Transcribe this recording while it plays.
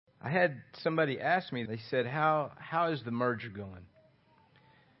I had somebody ask me, they said, how is the merger going?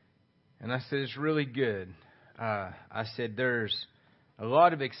 And I said, it's really good. I said, there's a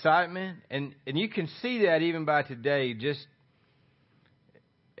lot of excitement, and you can see that even by today. Just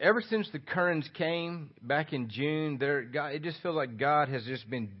ever since the Kerns came back in June, it just feels like God has just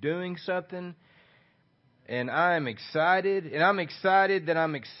been doing something. And I am excited, and I'm excited that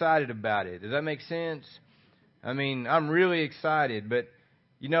I'm excited about it. Does that make sense? I mean, I'm really excited, but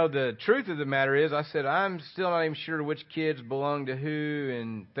you know, the truth of the matter is, I said, I'm still not even sure which kids belong to who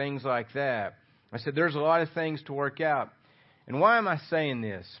and things like that. I said, there's a lot of things to work out. And why am I saying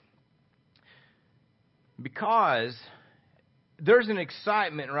this? Because there's an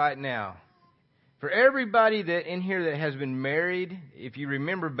excitement right now. For everybody that in here that has been married, if you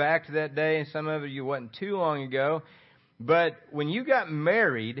remember back to that day, and some of you wasn't too long ago, but when you got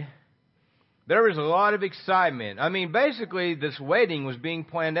married, there was a lot of excitement. I mean, basically, this wedding was being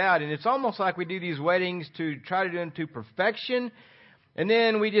planned out, and it's almost like we do these weddings to try to do them to perfection, and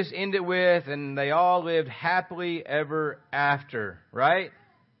then we just end it with, and they all lived happily ever after, right?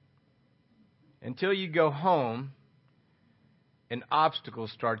 Until you go home, and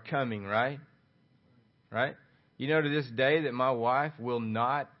obstacles start coming, right? Right? You know to this day that my wife will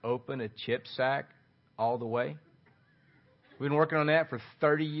not open a chip sack all the way. We've been working on that for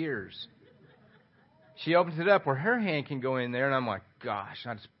 30 years. She opens it up where her hand can go in there, and I'm like, gosh,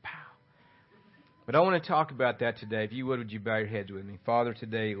 I just pow. But I want to talk about that today. If you would you bow your heads with me? Father,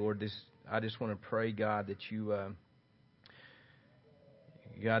 today, Lord, I just want to pray, God, that you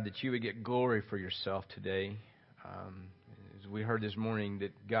would get glory for yourself today. As we heard this morning,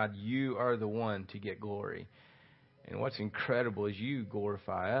 that God, you are the one to get glory. And what's incredible is you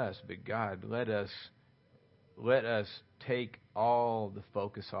glorify us, but God, let us take all the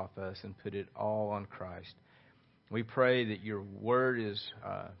focus off us and put it all on Christ. We pray that your word is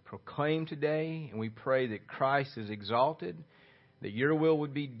proclaimed today, and we pray that Christ is exalted, that your will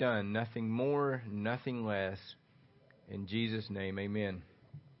would be done, nothing more, nothing less. In Jesus' name, amen.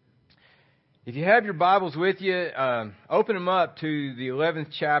 If you have your Bibles with you, open them up to the 11th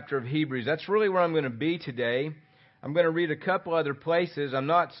chapter of Hebrews. That's really where I'm going to be today. I'm going to read a couple other places. I'm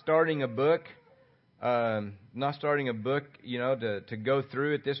not starting a book. To go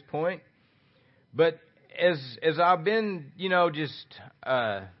through at this point. But as I've been, just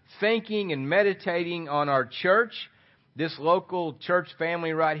thinking and meditating on our church, this local church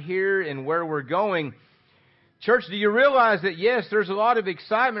family right here and where we're going, church, do you realize that, yes, there's a lot of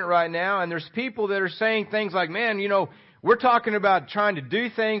excitement right now, and there's people that are saying things like, man, we're talking about trying to do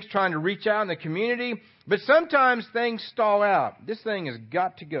things, trying to reach out in the community, but sometimes things stall out. This thing has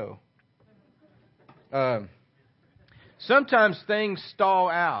got to go. Sometimes things stall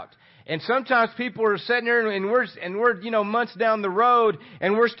out, and sometimes people are sitting there, and we're months down the road,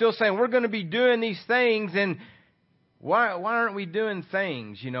 and we're still saying we're going to be doing these things, and why aren't we doing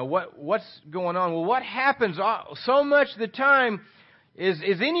things? What's going on? Well, what happens so much of the time is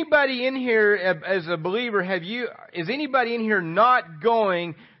anybody in here as a believer? Is anybody in here not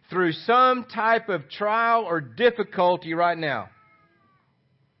going through some type of trial or difficulty right now?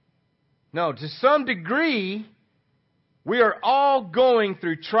 No, to some degree, we are all going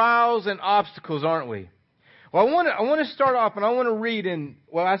through trials and obstacles, aren't we? Well, I want to start off, and I want to read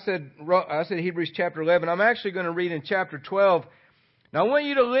I said Hebrews chapter 11. I'm actually going to read in chapter 12. Now, I want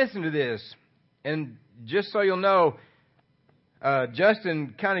you to listen to this. And just so you'll know,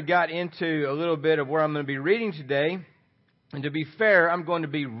 Justin kind of got into a little bit of where I'm going to be reading today. And to be fair, I'm going to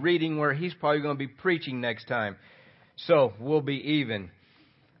be reading where he's probably going to be preaching next time. So, we'll be even.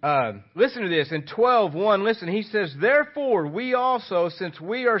 Listen to this. In 12:1, listen, he says, therefore, we also, since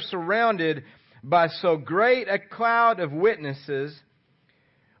we are surrounded by so great a cloud of witnesses,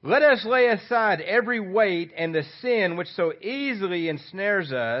 let us lay aside every weight and the sin which so easily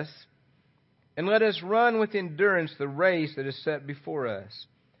ensnares us, and let us run with endurance the race that is set before us,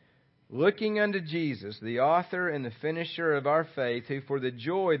 looking unto Jesus, the author and the finisher of our faith, who for the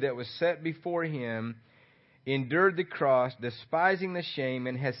joy that was set before him endured the cross, despising the shame,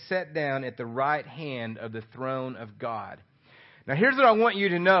 and has sat down at the right hand of the throne of God. Now here's what I want you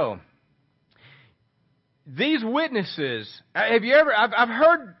to know. These witnesses, I've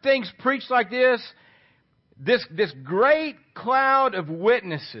heard things preached like this great cloud of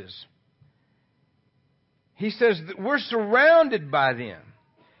witnesses. He says that we're surrounded by them.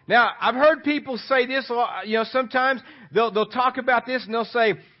 Now, I've heard people say this a lot, sometimes they'll talk about this and they'll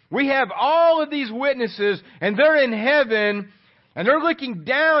say, we have all of these witnesses, and they're in heaven, and they're looking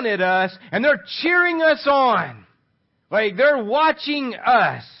down at us, and they're cheering us on. Like they're watching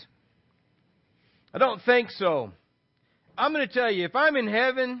us. I don't think so. I'm going to tell you, if I'm in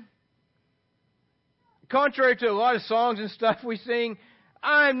heaven, contrary to a lot of songs and stuff we sing,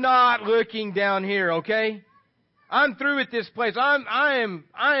 I'm not looking down here, okay? I'm through with this place. I am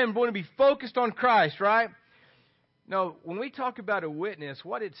going to be focused on Christ, right? No, when we talk about a witness,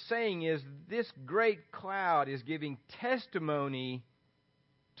 what it's saying is this great cloud is giving testimony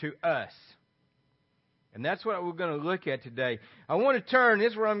to us. And that's what we're going to look at today. I want to turn,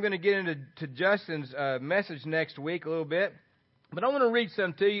 this is where I'm going to get into Justin's message next week a little bit. But I want to read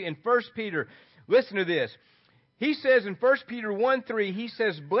something to you in 1 Peter. Listen to this. He says in 1 Peter 1:3, he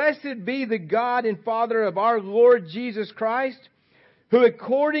says, "Blessed be the God and Father of our Lord Jesus Christ, who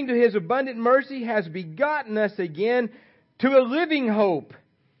according to His abundant mercy has begotten us again to a living hope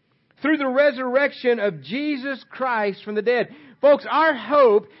through the resurrection of Jesus Christ from the dead." Folks, our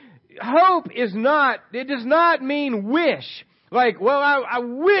hope is not, it does not mean wish. Like, well, I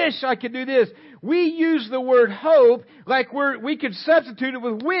wish I could do this. We use the word hope like we could substitute it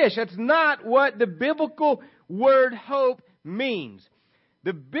with wish. That's not what the biblical word hope means.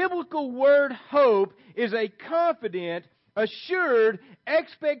 The biblical word hope is a confident, assured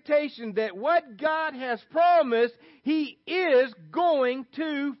expectation that what God has promised, He is going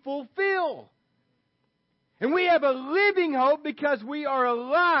to fulfill. And we have a living hope because we are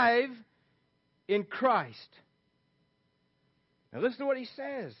alive in Christ. Now listen to what he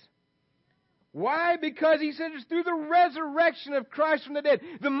says. Why? Because he said it's through the resurrection of Christ from the dead.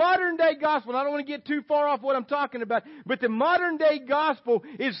 The modern day gospel, and I don't want to get too far off what I'm talking about, but the modern day gospel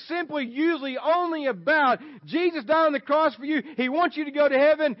is simply usually only about Jesus died on the cross for you. He wants you to go to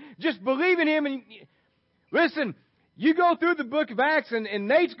heaven. Just believe in Him. And listen, you go through the book of Acts, and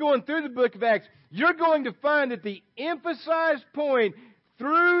Nate's going through the book of Acts, you're going to find that the emphasized point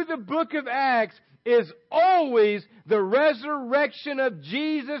through the book of Acts is always the resurrection of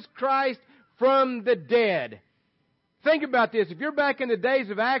Jesus Christ from the dead. Think about this. If you're back in the days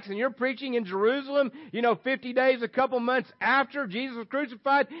of Acts and you're preaching in Jerusalem, 50 days, a couple months after Jesus was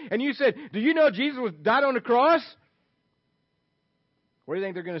crucified, and you said, "Do you know Jesus died on the cross?" What do you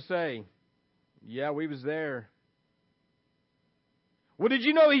think they're going to say? "Yeah, we was there." "Well, did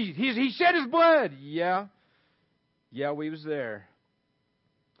you know he shed His blood?" Yeah, we was there.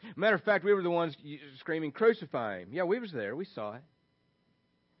 Matter of fact, we were the ones screaming, "Crucify Him." Yeah, we was there. We saw it.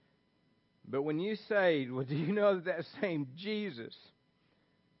 But when you say, "Well, do you know that same Jesus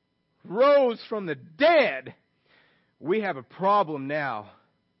rose from the dead?" we have a problem now.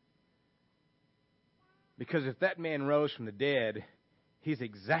 Because if that man rose from the dead, He's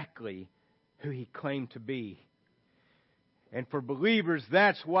exactly who He claimed to be. And for believers,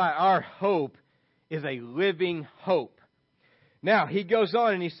 that's why our hope is a living hope. Now, he goes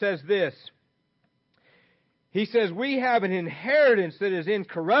on and he says this. He says, "We have an inheritance that is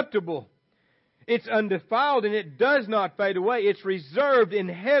incorruptible. It's undefiled and it does not fade away. It's reserved in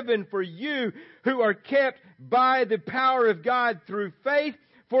heaven for you who are kept by the power of God through faith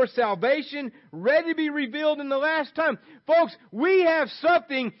for salvation, ready to be revealed in the last time." Folks, we have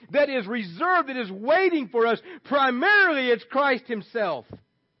something that is reserved, that is waiting for us. Primarily, it's Christ Himself.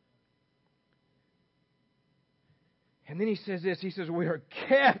 And then he says this. He says, "We are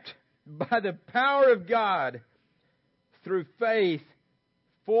kept by the power of God through faith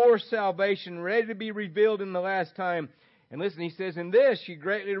for salvation, ready to be revealed in the last time." And listen, he says, "In this you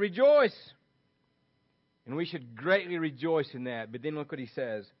greatly rejoice." And we should greatly rejoice in that. But then look what he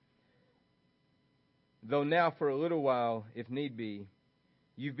says. "Though now for a little while, if need be,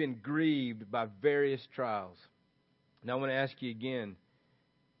 you've been grieved by various trials." Now I want to ask you again,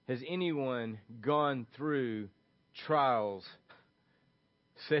 has anyone gone through trials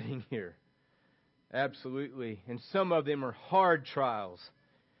sitting here? Absolutely. And some of them are hard trials.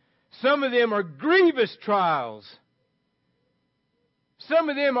 Some of them are grievous trials. Some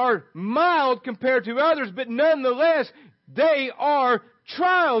of them are mild compared to others, but nonetheless, they are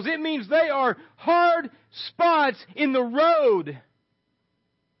trials. It means they are hard spots in the road.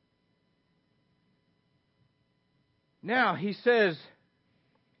 Now, he says,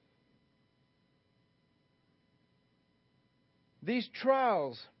 these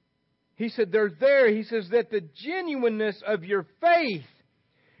trials, he said, they're there. He says that the genuineness of your faith,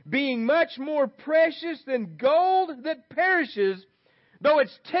 being much more precious than gold that perishes, though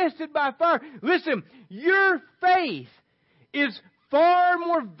it's tested by fire. Listen, your faith is far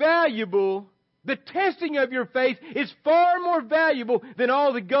more valuable. The testing of your faith is far more valuable than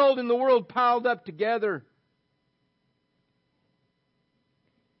all the gold in the world piled up together.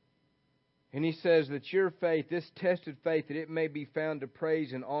 And he says that your faith, this tested faith, that it may be found to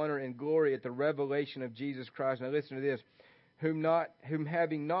praise and honor and glory at the revelation of Jesus Christ. Now listen to this. Whom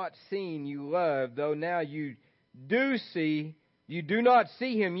having not seen you love, though now you do see, you do not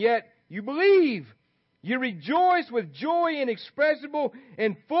see Him, yet you believe. You rejoice with joy inexpressible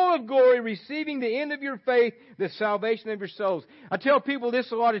and full of glory, receiving the end of your faith, the salvation of your souls. I tell people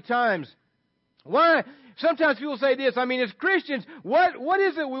this a lot of times. Why? Sometimes people say this, as Christians, what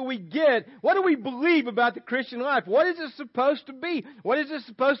is it we get? What do we believe about the Christian life? What is it supposed to be? What is it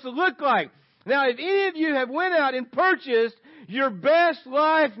supposed to look like? Now, if any of you have went out and purchased your best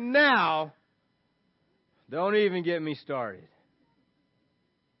life now, don't even get me started.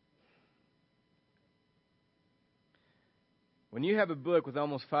 When you have a book with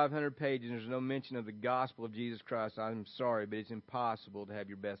almost 500 pages and there's no mention of the gospel of Jesus Christ, I'm sorry, but it's impossible to have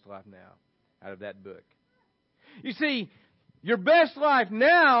your best life now out of that book. You see, your best life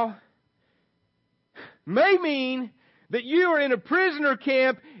now may mean that you are in a prisoner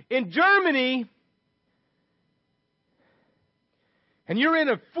camp in Germany and you're in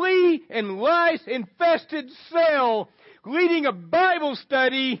a flea and lice infested cell leading a Bible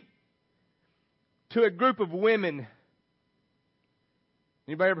study to a group of women.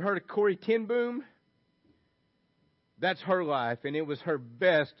 Anybody ever heard of Corrie ten Boom? That's her life, and it was her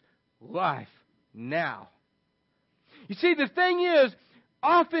best life now. You see, the thing is,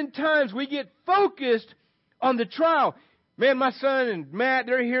 oftentimes we get focused on the trial. Man, my son and Matt,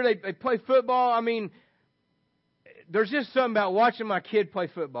 they're here, they play football. There's just something about watching my kid play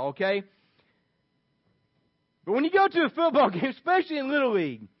football, okay? But when you go to a football game, especially in Little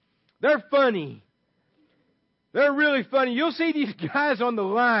League, they're funny. They're really funny. You'll see these guys on the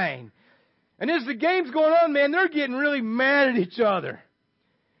line. And as the game's going on, man, they're getting really mad at each other.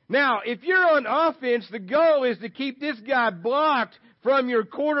 Now, if you're on offense, the goal is to keep this guy blocked from your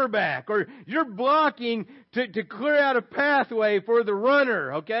quarterback. Or you're blocking to clear out a pathway for the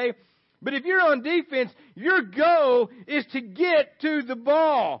runner, okay? But if you're on defense, your goal is to get to the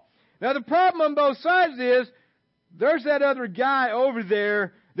ball. Now, the problem on both sides is there's that other guy over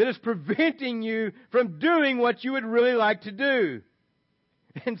there that is preventing you from doing what you would really like to do.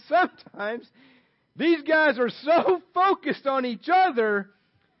 And sometimes these guys are so focused on each other.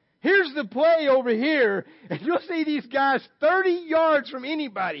 Here's the play over here, and you'll see these guys 30 yards from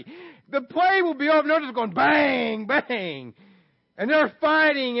anybody. The play will be over, and they're just going bang, bang. And they're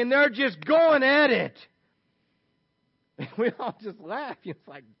fighting, and they're just going at it. And we all just laugh. It's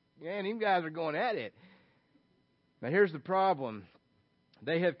like, man, these guys are going at it. Now here's the problem.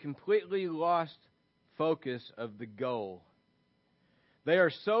 They have completely lost focus of the goal. They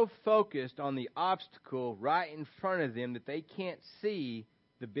are so focused on the obstacle right in front of them that they can't see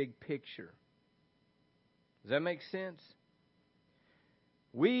the big picture. Does that make sense?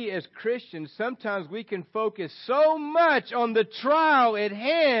 We as Christians, sometimes we can focus so much on the trial at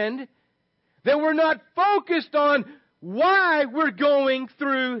hand that we're not focused on why we're going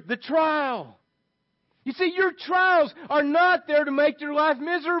through the trial. You see, your trials are not there to make your life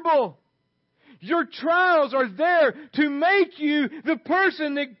miserable. Your trials are there to make you the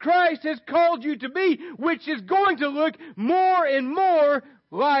person that Christ has called you to be, which is going to look more and more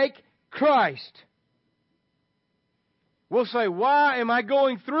like Christ. We'll say, why am I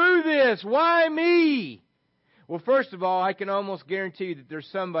going through this? Why me? Well, first of all, I can almost guarantee you that there's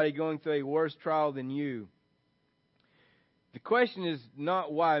somebody going through a worse trial than you. The question is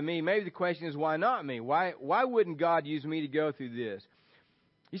not why me. Maybe the question is why not me? Why wouldn't God use me to go through this?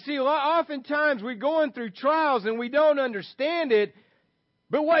 You see, oftentimes we're going through trials and we don't understand it.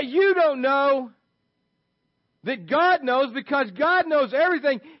 But what you don't know, that God knows, because God knows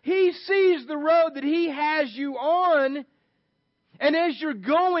everything. He sees the road that He has you on. And as you're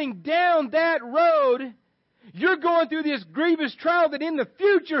going down that road, you're going through this grievous trial that in the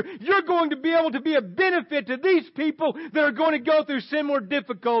future, you're going to be able to be a benefit to these people that are going to go through similar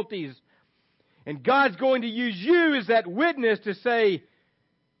difficulties. And God's going to use you as that witness to say,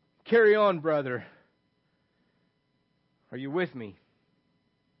 carry on, brother. Are you with me?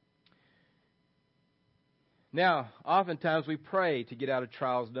 Now, oftentimes we pray to get out of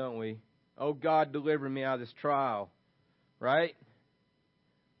trials, don't we? Oh, God, deliver me out of this trial. Right?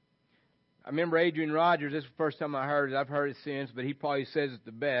 I remember Adrian Rogers, this is the first time I heard it. I've heard it since, but he probably says it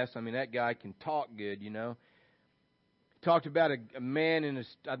the best. That guy can talk good, you know. He talked about a man and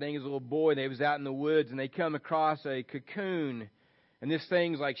I think his little boy, they was out in the woods and they come across a cocoon. And this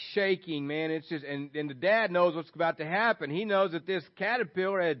thing's like shaking, man. It's just, and the dad knows what's about to happen. He knows that this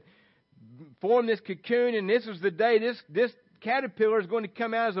caterpillar had formed this cocoon, and this was the day this caterpillar is going to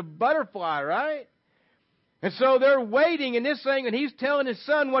come out as a butterfly, right? And so they're waiting, and this thing, and he's telling his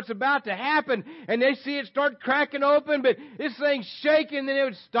son what's about to happen, and they see it start cracking open, but this thing's shaking, then it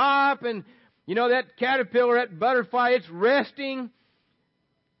would stop, and that caterpillar, that butterfly, it's resting.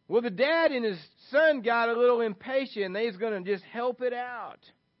 Well, the dad in his son got a little impatient. They was going to just help it out.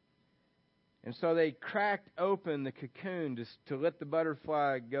 And so they cracked open the cocoon to let the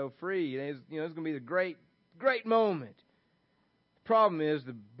butterfly go free. And it's going to be the great moment. The problem is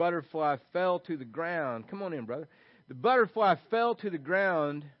the butterfly fell to the ground. Come on in, brother. The butterfly fell to the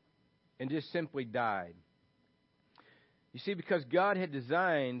ground and just simply died. You see, because God had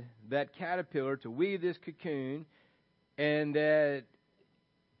designed that caterpillar to weave this cocoon, and that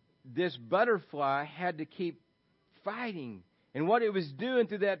this butterfly had to keep fighting. And what it was doing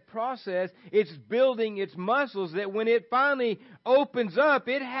through that process, it's building its muscles that when it finally opens up,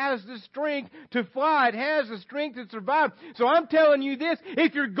 it has the strength to fly. It has the strength to survive. So I'm telling you this,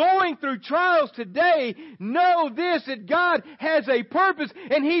 if you're going through trials today, know this, that God has a purpose,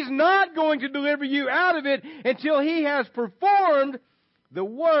 and He's not going to deliver you out of it until He has performed the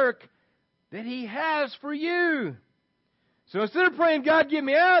work that He has for you. So instead of praying, God, get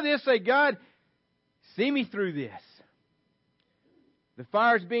me out of this, say, God, see me through this. The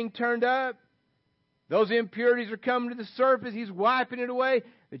fire's being turned up. Those impurities are coming to the surface. He's wiping it away,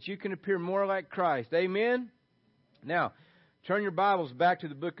 that you can appear more like Christ. Amen? Now, turn your Bibles back to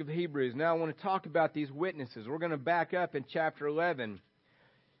the book of Hebrews. Now I want to talk about these witnesses. We're going to back up in chapter 11.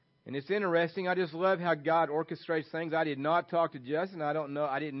 And it's interesting. I just love how God orchestrates things. I did not talk to Justin.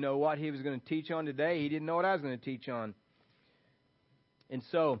 I didn't know what he was going to teach on today. He didn't know what I was going to teach on. And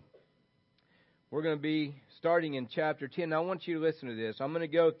so, we're going to be starting in chapter 10. Now, I want you to listen to this. I'm going to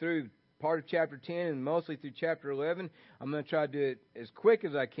go through part of chapter 10 and mostly through chapter 11. I'm going to try to do it as quick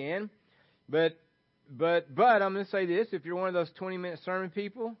as I can. But I'm going to say this. If you're one of those 20-minute sermon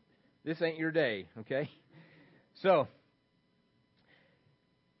people, this ain't your day, okay? So,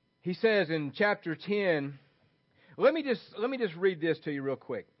 he says in chapter 10, let me just read this to you real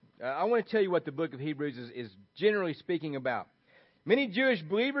quick. I want to tell you what the book of Hebrews is generally speaking about. Many Jewish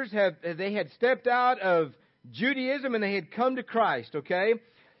believers had stepped out of Judaism and they had come to Christ, okay?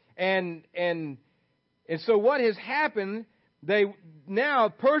 And so what has happened, now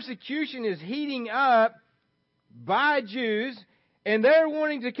persecution is heating up by Jews, and they're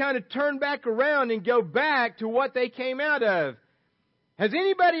wanting to kind of turn back around and go back to what they came out of. Has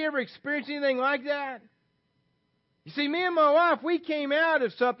anybody ever experienced anything like that? You see, me and my wife, we came out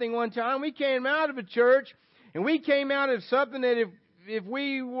of something one time. We came out of a church. And we came out of something that if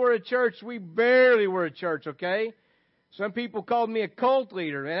we were a church, we barely were a church, okay? Some people called me a cult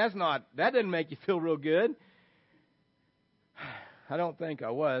leader, and that doesn't make you feel real good. I don't think I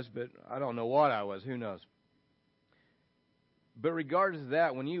was, but I don't know what I was. Who knows? But regardless of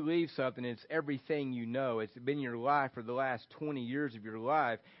that, when you leave something, it's everything you know. It's been your life for the last 20 years of your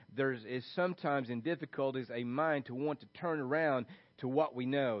life. There is sometimes in difficulties a mind to want to turn around to what we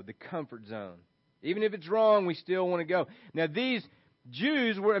know, the comfort zone. Even if it's wrong, we still want to go. Now, these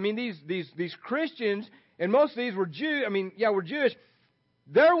Jews these Christians, and most of these were were Jewish.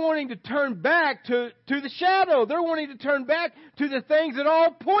 They're wanting to turn back to the shadow. They're wanting to turn back to the things that all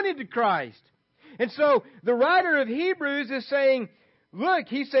pointed to Christ. And so, the writer of Hebrews is saying, look,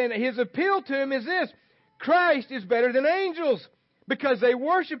 he's saying his appeal to him is this: Christ is better than angels because they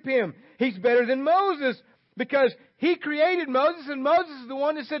worship Him. He's better than Moses, because He created Moses, and Moses is the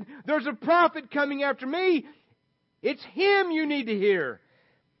one that said, there's a prophet coming after me. It's Him you need to hear.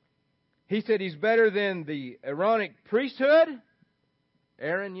 He said He's better than the Aaronic priesthood.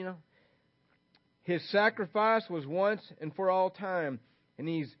 Aaron, His sacrifice was once and for all time. And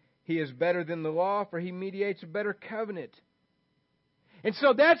He is better than the law, for He mediates a better covenant. And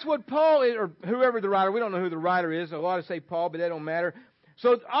so that's what Paul is, or whoever the writer, we don't know who the writer is. A lot of say Paul, but that don't matter.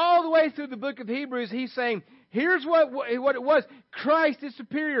 So all the way through the book of Hebrews, he's saying, here's what it was. Christ is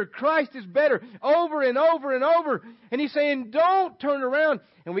superior. Christ is better. Over and over and over. And he's saying, don't turn around.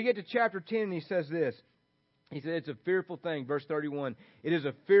 And we get to chapter 10 and he says this. He said, it's a fearful thing. Verse 31. It is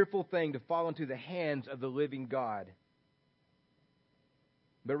a fearful thing to fall into the hands of the living God.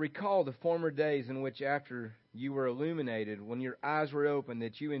 But recall the former days in which after you were illuminated, when your eyes were opened,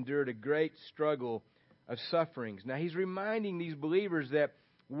 that you endured a great struggle of sufferings. Now he's reminding these believers that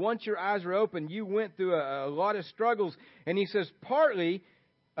once your eyes were open, you went through a lot of struggles. And he says partly,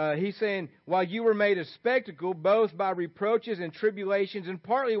 he's saying, while you were made a spectacle, both by reproaches and tribulations, and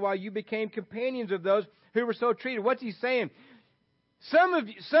partly while you became companions of those who were so treated. What's he saying? Some of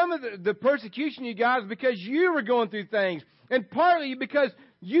the persecution you guys because you were going through things, and partly because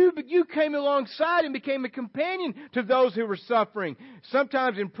you came alongside and became a companion to those who were suffering.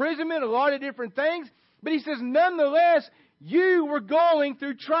 Sometimes imprisonment, a lot of different things. But he says, nonetheless, you were going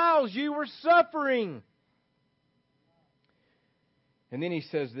through trials. You were suffering. And then he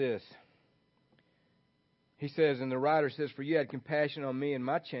says this. He says, and the writer says, "For you had compassion on me and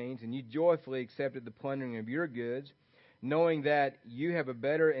my chains, and you joyfully accepted the plundering of your goods, knowing that you have a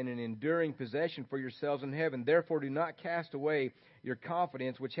better and an enduring possession for yourselves in heaven. Therefore do not cast away your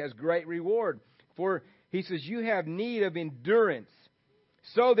confidence, which has great reward. For," he says, "you have need of endurance,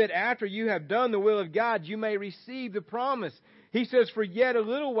 so that after you have done the will of God, you may receive the promise." He says, "For yet a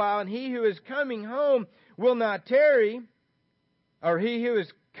little while, and he who is coming home will not tarry," or he who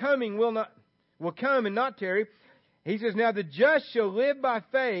is coming will come and not tarry. He says, "Now the just shall live by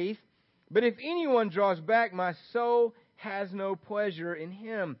faith, but if anyone draws back, my soul has no pleasure in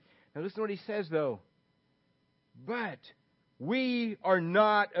him." Now listen to what he says though. "But we are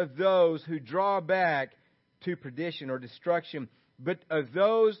not of those who draw back to perdition or destruction, but of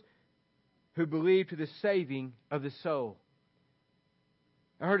those who believe to the saving of the soul."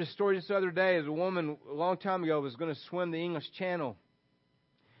 I heard a story this other day as a woman a long time ago was going to swim the English Channel.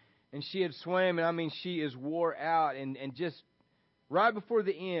 And she had swam, and I mean, she is wore out, and just right before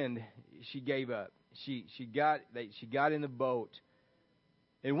the end, she gave up. She got in the boat,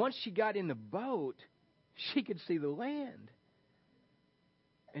 and once she got in the boat, she could see the land.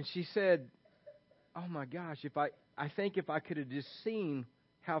 And she said, "Oh my gosh, I think if I could have just seen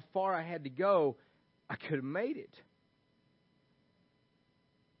how far I had to go, I could have made it."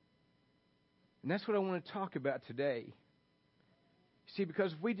 And that's what I want to talk about today. See,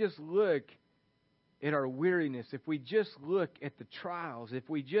 because if we just look at our weariness, if we just look at the trials, if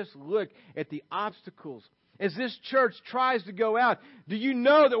we just look at the obstacles, as this church tries to go out, do you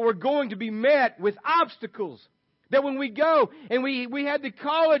know that we're going to be met with obstacles? That when we go, and we had the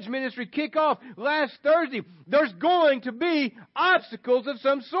college ministry kick off last Thursday, there's going to be obstacles of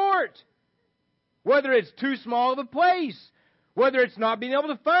some sort. Whether it's too small of a place, whether it's not being able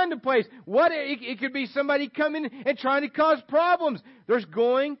to find a place. It could be somebody coming and trying to cause problems. There's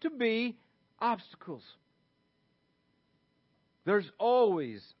going to be obstacles. There's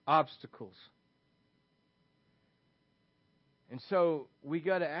always obstacles. And so we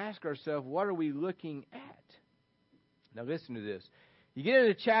got to ask ourselves, what are we looking at? Now listen to this. You get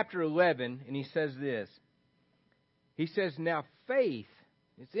into chapter 11 and he says this. He says, "Now faith,"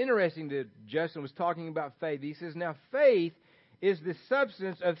 it's interesting that Justin was talking about faith. He says, "Now faith is the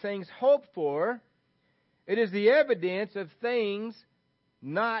substance of things hoped for. It is the evidence of things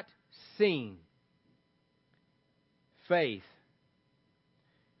not seen." Faith.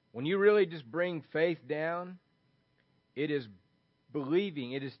 When you really just bring faith down, it is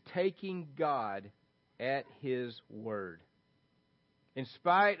believing, it is taking God at His word. In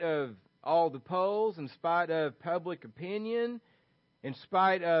spite of all the polls, in spite of public opinion, in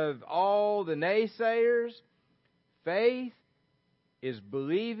spite of all the naysayers, faith is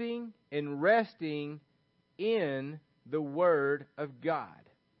believing and resting in the Word of God.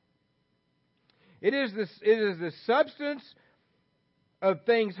 It is the substance of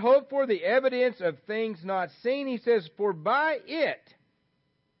things hoped for, the evidence of things not seen. He says, "For by it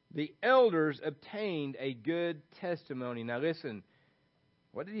the elders obtained a good testimony." Now listen,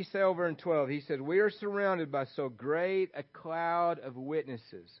 what did he say over in 12? He said, "We are surrounded by so great a cloud of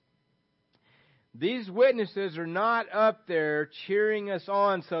witnesses." These witnesses are not up there cheering us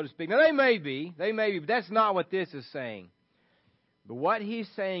on, so to speak. Now, they may be, but that's not what this is saying. But what he's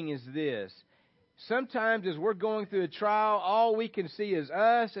saying is this. Sometimes as we're going through a trial, all we can see is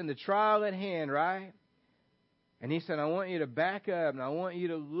us and the trial at hand, right? And he said, "I want you to back up, and I want you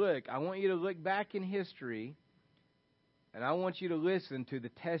to look. I want you to look back in history, and I want you to listen to the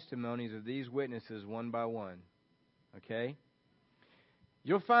testimonies of these witnesses one by one." Okay?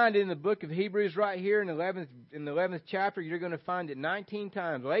 You'll find in the book of Hebrews right here in the 11th chapter, you're going to find it 19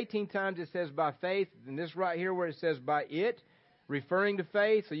 times. Well, 18 times it says by faith, and this right here where it says by it, referring to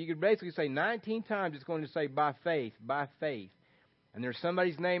faith. So you could basically say 19 times it's going to say by faith, by faith. And there's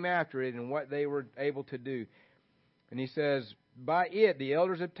somebody's name after it and what they were able to do. And he says, "By it the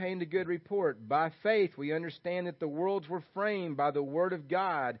elders obtained a good report. By faith we understand that the worlds were framed by the word of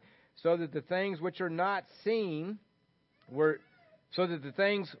God, so that the things which are not seen so that the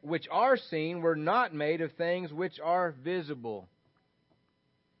things which are seen were not made of things which are visible."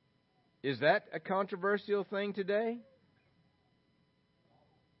 Is that a controversial thing today?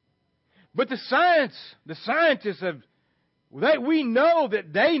 But the scientists we know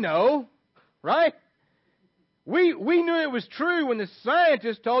that they know, right? We knew it was true when the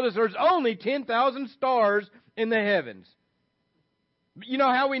scientists told us there's only 10,000 stars in the heavens. You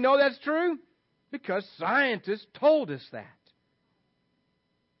know how we know that's true? Because scientists told us that.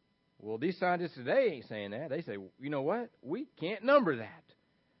 Well, these scientists today ain't saying that. They say, "You know what? We can't number that."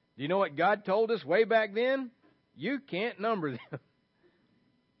 Do you know what God told us way back then? You can't number them.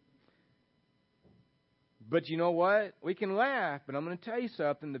 But you know what? We can laugh, but I'm going to tell you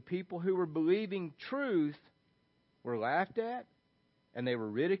something. The people who were believing truth were laughed at, and they were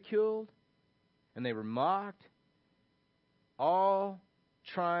ridiculed, and they were mocked, all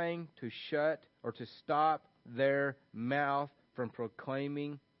trying to shut or to stop their mouth from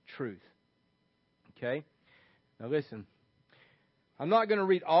proclaiming truth. Okay? Now listen. I'm not going to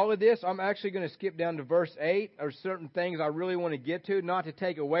read all of this. I'm actually going to skip down to verse 8. There are certain things I really want to get to, not to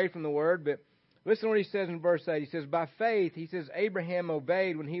take away from the Word, but listen to what he says in verse 8. He says, by faith, he says, Abraham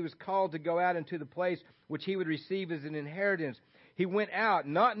obeyed when he was called to go out into the place which he would receive as an inheritance. He went out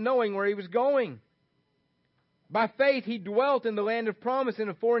not knowing where he was going. By faith, he dwelt in the land of promise in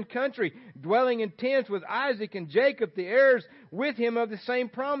a foreign country, dwelling in tents with Isaac and Jacob, the heirs with him of the same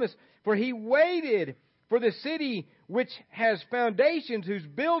promise. For he waited for the city which has foundations, whose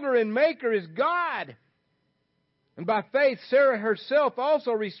builder and maker is God. And by faith, Sarah herself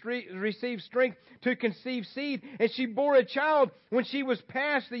also received strength to conceive seed, and she bore a child when she was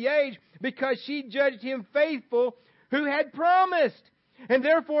past the age, because she judged him faithful who had promised. And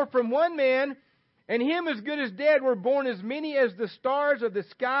therefore from one man, and him as good as dead, were born as many as the stars of the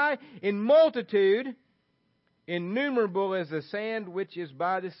sky in multitude, innumerable as the sand which is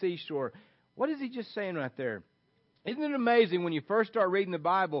by the seashore. What is he just saying right there? Isn't it amazing when you first start reading the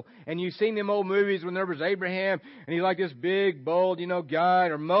Bible and you've seen them old movies when there was Abraham and he's like this big, bold, guy,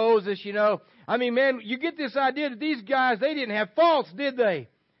 or Moses, I mean, man, you get this idea that these guys, they didn't have faults, did they?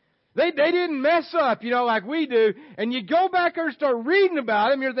 They didn't mess up, like we do. And you go back there and start reading about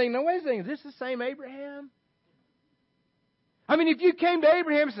them, you're thinking, no, wait a second, is this the same Abraham? I mean, if you came to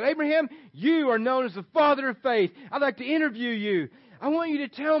Abraham and said, Abraham, you are known as the father of faith. I'd like to interview you. I want you to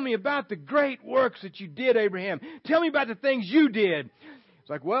tell me about the great works that you did, Abraham. Tell me about the things you did. It's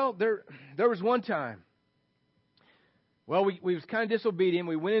like, well, there was one time. Well, we was kind of disobedient.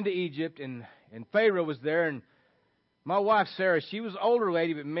 We went into Egypt, and Pharaoh was there, and my wife, Sarah, she was an older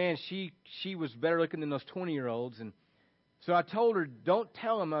lady, but man, she was better looking than those 20-year-olds. And so I told her, don't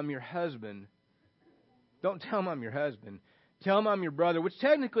tell him I'm your husband. Don't tell him I'm your husband. Tell him I'm your brother, which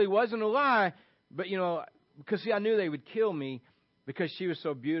technically wasn't a lie, but, because, I knew they would kill me because she was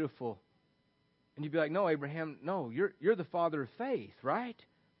so beautiful. And you'd be like, no, Abraham, no, you're the father of faith, right?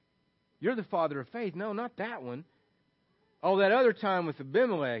 You're the father of faith. No, not that one. Oh, that other time with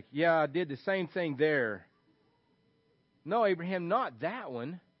Abimelech. Yeah, I did the same thing there. No, Abraham, not that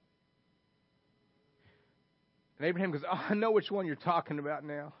one. And Abraham goes, oh, I know which one you're talking about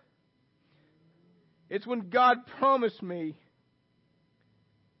now. It's when God promised me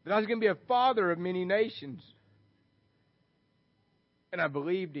that I was going to be a father of many nations. And I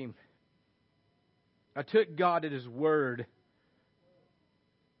believed Him. I took God at His word.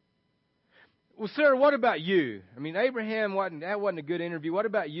 Well, Sarah, what about you? I mean, Abraham, that wasn't a good interview. What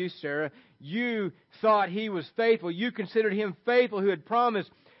about you, Sarah? You thought he was faithful. You considered him faithful who had promised.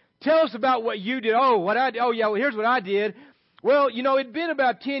 Tell us about what you did. Here's what I did. Well, it'd been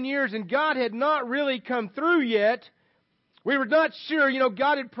about 10 years and God had not really come through yet. We were not sure.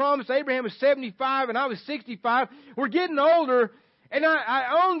 God had promised Abraham was 75 and I was 65. We're getting older. And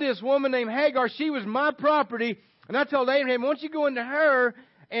I owned this woman named Hagar. She was my property. And I told Abraham, why don't you go into her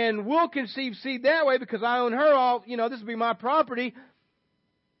and we'll conceive seed that way because I own her all. This will be my property.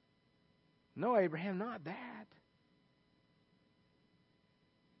 No, Abraham, not that.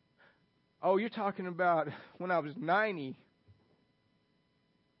 Oh, you're talking about when I was 90.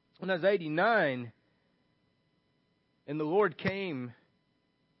 When I was 89. And the Lord came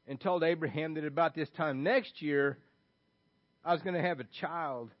and told Abraham that about this time next year, I was going to have a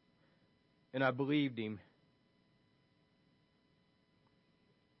child, and I believed Him.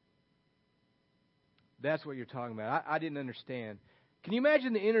 That's what you're talking about. I didn't understand. Can you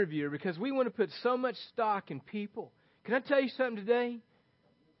imagine the interviewer? Because we want to put so much stock in people. Can I tell you something today?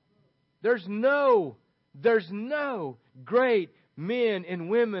 There's no great men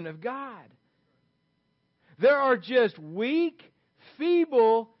and women of God. There are just weak,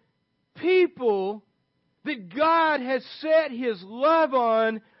 feeble people that God has set His love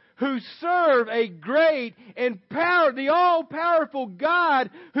on, who serve a great and the all-powerful God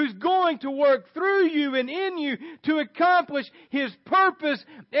who's going to work through you and in you to accomplish His purpose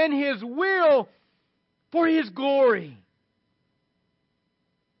and His will for His glory.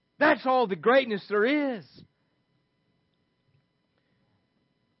 That's all the greatness there is.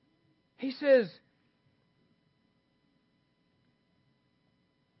 He says,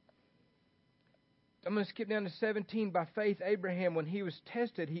 I'm going to skip down to 17. By faith, Abraham, when he was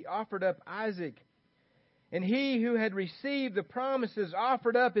tested, he offered up Isaac. And he who had received the promises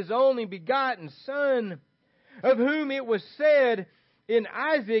offered up his only begotten son, of whom it was said, in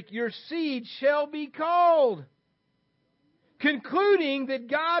Isaac your seed shall be called. Concluding that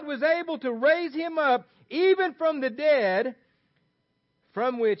God was able to raise him up even from the dead,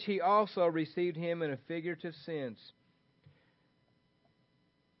 from which he also received him in a figurative sense.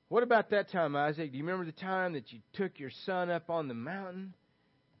 What about that time, Isaac? Do you remember the time that you took your son up on the mountain?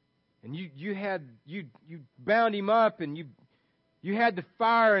 And you bound him up, and you had the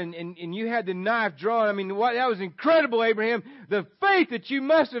fire, and you had the knife drawn. I mean, that was incredible, Abraham. The faith that you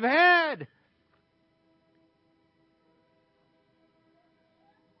must have had.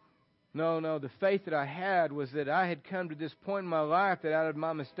 No, the faith that I had was that I had come to this point in my life that out of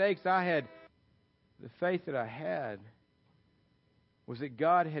my mistakes, the faith that I had was that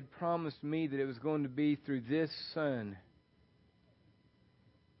God had promised me that it was going to be through this son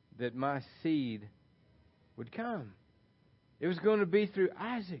that my seed would come. It was going to be through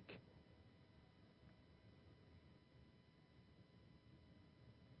Isaac.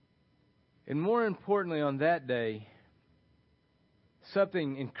 And more importantly, on that day,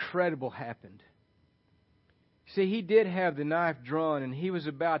 something incredible happened. See, he did have the knife drawn, and he was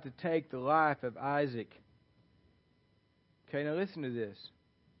about to take the life of Isaac. Okay, now listen to this.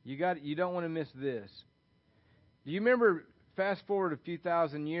 You don't want to miss this. Do you remember, fast forward a few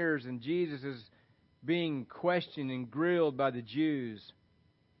thousand years, and Jesus is being questioned and grilled by the Jews.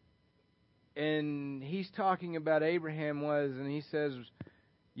 And he's talking about Abraham and he says,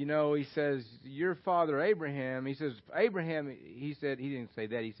 your father Abraham, he says, Abraham, he said, he didn't say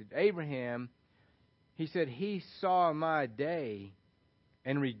that, he said, Abraham, he said, he saw my day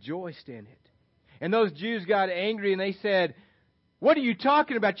and rejoiced in it. And those Jews got angry and they said, what are you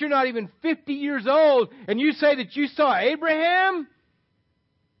talking about? You're not even 50 years old and you say that you saw Abraham?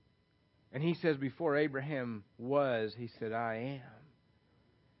 And he says, before Abraham was, he said, I am.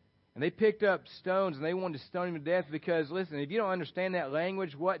 And they picked up stones and they wanted to stone him to death because, listen, if you don't understand that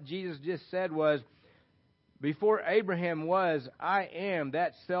language, what Jesus just said was, before Abraham was, I am,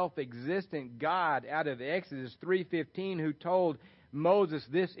 that self-existent God out of Exodus 3:15 who told Moses,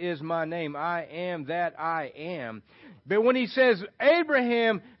 this is my name, I am that I am. But when he says,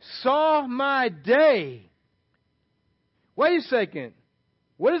 Abraham saw my day, wait a second,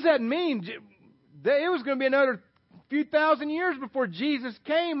 what does that mean? It was going to be another few thousand years before Jesus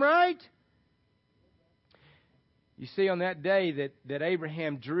came, right? You see, on that day that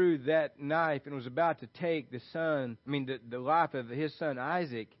Abraham drew that knife and was about to take the life of his son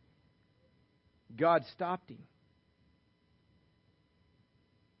Isaac, God stopped him.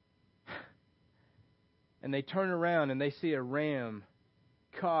 And they turn around and they see a ram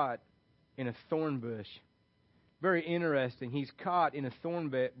caught in a thorn bush. Very interesting. He's caught in a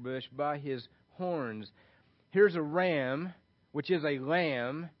thorn bush by his horns. Here's a ram, which is a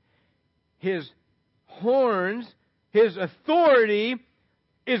lamb. His horns, his authority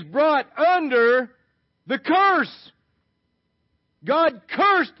is brought under the curse. God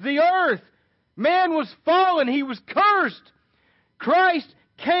cursed the earth. Man was fallen. He was cursed. Christ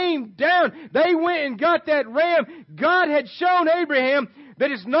came down. They went and got that ram. God had shown Abraham that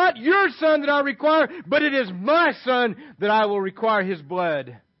it's not your son that I require, but it is my son that I will require his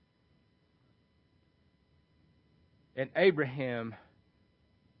blood. And Abraham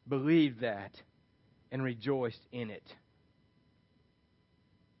believed that and rejoiced in it.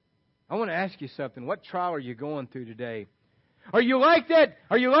 I want to ask you something. What trial are you going through today? Are you like that?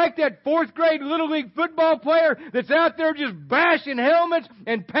 Are you like that fourth grade Little League football player that's out there just bashing helmets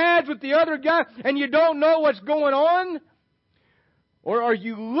and pads with the other guy and you don't know what's going on? Or are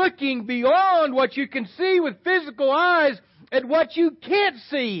you looking beyond what you can see with physical eyes at what you can't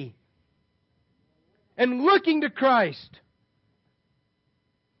see and looking to Christ?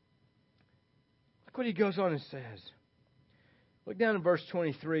 Look what he goes on and says. Look down in verse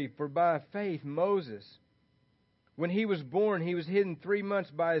 23. For by faith Moses, when he was born, he was hidden 3 months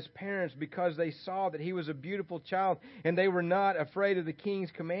by his parents because they saw that he was a beautiful child and they were not afraid of the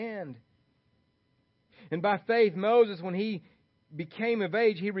king's command. And by faith Moses, when he became of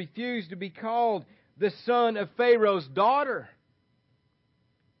age, he refused to be called the son of Pharaoh's daughter.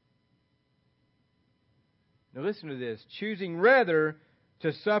 Now listen to this. Choosing rather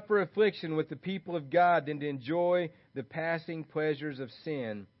to suffer affliction with the people of God than to enjoy the passing pleasures of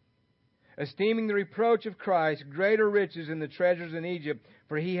sin. Esteeming the reproach of Christ greater riches than the treasures in Egypt,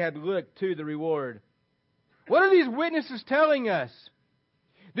 for he had looked to the reward. What are these witnesses telling us?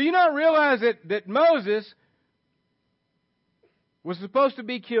 Do you not realize that Moses was supposed to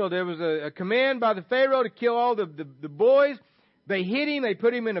be killed? There was a command by the Pharaoh to kill all the boys. They hid him. They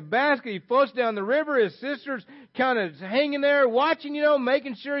put him in a basket. He floats down the river. His sister's kind of hanging there watching,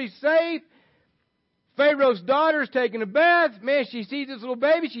 making sure he's safe. Pharaoh's daughter's taking a bath. Man, she sees this little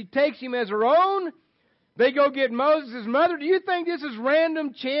baby. She takes him as her own. They go get Moses' mother. Do you think this is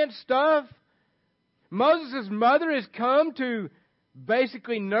random chance stuff? Moses' mother has come to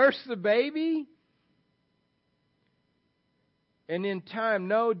basically nurse the baby. And in time,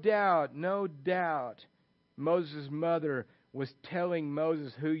 no doubt, Moses' mother was telling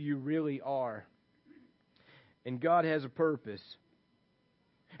Moses who you really are. And God has a purpose.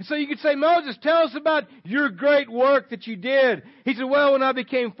 And so you could say, Moses, tell us about your great work that you did. He said, well, when I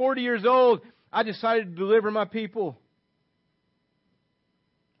became 40 years old, I decided to deliver my people.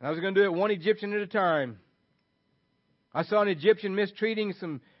 And I was going to do it one Egyptian at a time. I saw an Egyptian mistreating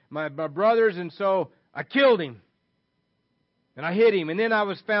my brothers, and so I killed him. And I hid him. And then I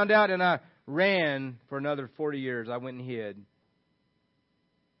was found out, and I ran for another 40 years. I went and hid.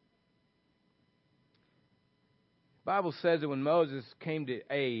 The Bible says that when Moses came to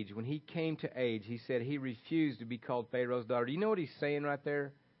age, he said he refused to be called Pharaoh's daughter. Do you know what he's saying right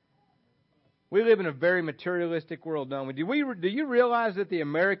there? We live in a very materialistic world, don't we? Do you realize that the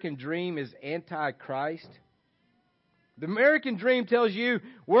American dream is anti-Christ? The American dream tells you,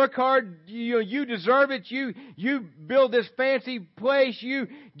 work hard, you deserve it, you build this fancy place, you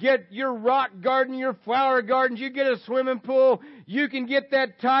get your rock garden, your flower gardens, you get a swimming pool, you can get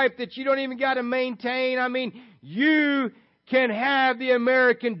that type that you don't even got to maintain. I mean, you can have the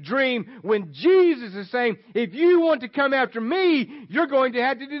American dream when Jesus is saying, if you want to come after me, you're going to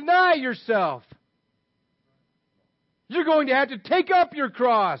have to deny yourself. You're going to have to take up your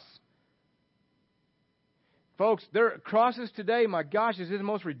cross. Folks, there are crosses today. My gosh, is this the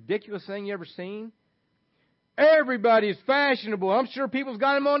most ridiculous thing you ever seen? Everybody is fashionable. I'm sure people's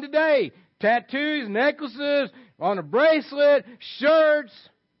got them on today. Tattoos, necklaces, on a bracelet, shirts.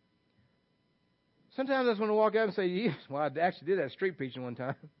 Sometimes I just want to walk up and say, yes. Well, I actually did that street preaching one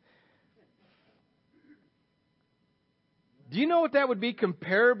time. Do you know what that would be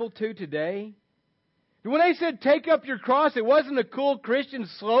comparable to today? When they said, take up your cross, it wasn't a cool Christian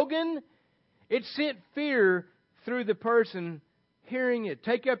slogan. It sent fear through the person hearing it.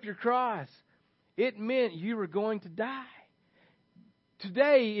 Take up your cross. It meant you were going to die.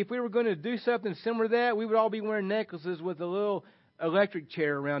 Today, if we were going to do something similar to that, we would all be wearing necklaces with a little electric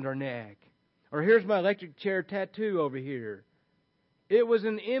chair around our neck. Or here's my electric chair tattoo over here. It was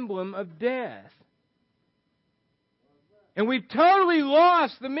an emblem of death. And we've totally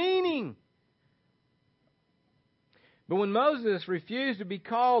lost the meaning. But when Moses refused to be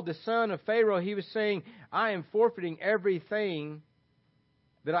called the son of Pharaoh, he was saying, I am forfeiting everything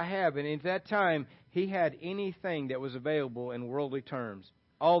that I have. And at that time, he had anything that was available in worldly terms.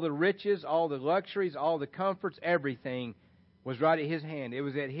 All the riches, all the luxuries, all the comforts, everything was right at his hand. It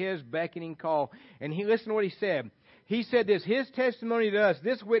was at his beckoning call. And listen to what he said. He said this, his testimony to us,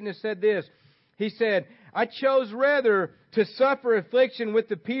 this witness said this. He said, I chose rather to suffer affliction with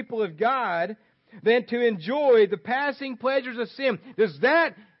the people of God than to enjoy the passing pleasures of sin. Is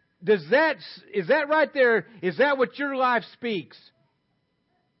that right there? Is that what your life speaks?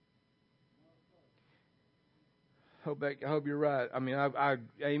 I hope you're right. I mean,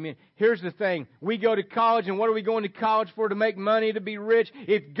 amen. Here's the thing. We go to college, and what are we going to college for? To make money, to be rich.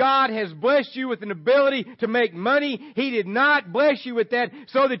 If God has blessed you with an ability to make money, He did not bless you with that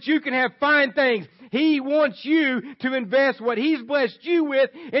so that you can have fine things. He wants you to invest what He's blessed you with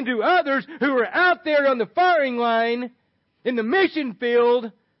into others who are out there on the firing line, in the mission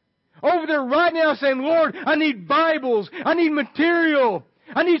field, over there right now saying, Lord, I need Bibles. I need material.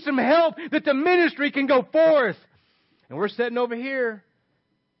 I need some help that the ministry can go forth. And we're sitting over here,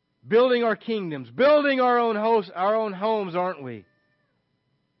 building our kingdoms, building our own homes, aren't we?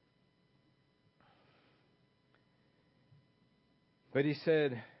 But he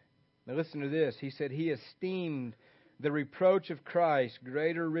said, now listen to this. He said he esteemed the reproach of Christ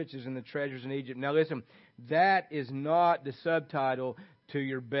greater riches than the treasures in Egypt. Now listen, that is not the subtitle to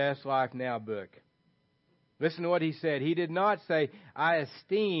your Best Life Now book. Listen to what he said. He did not say, I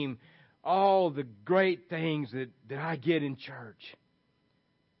esteem all the great things that I get in church.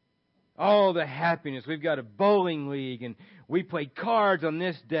 All the happiness. We've got a bowling league and we play cards on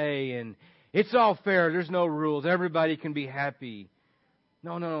this day and it's all fair. There's no rules. Everybody can be happy.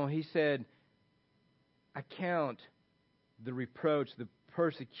 No. He said, I count the reproach, the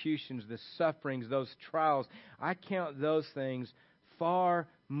persecutions, the sufferings, those trials. I count those things far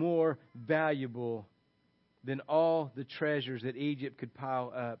more valuable than all the treasures that Egypt could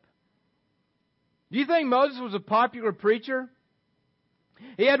pile up. Do you think Moses was a popular preacher?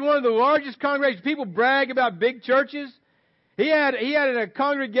 He had one of the largest congregations. People brag about big churches. He had a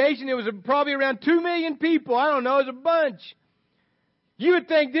congregation. It was probably around 2 million people. I don't know. It was a bunch. You would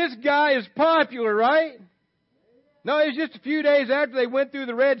think this guy is popular, right? No, it's just a few days after they went through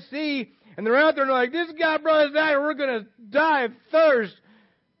the Red Sea, and they're out there and they're like, this guy brought us out, we're going to die of thirst.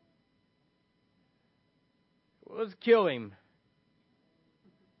 Well, let's kill him.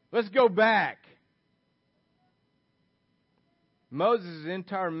 Let's go back. Moses'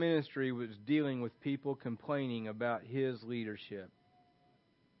 entire ministry was dealing with people complaining about his leadership.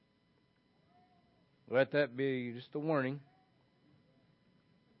 Let that be just a warning.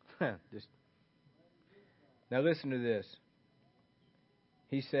 Now listen to this.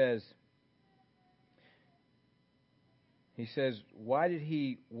 He says, why did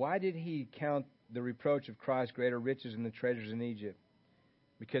he count the reproach of Christ greater riches than the treasures in Egypt?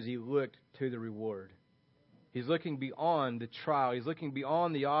 Because he looked to the reward. He's looking beyond the trial. He's looking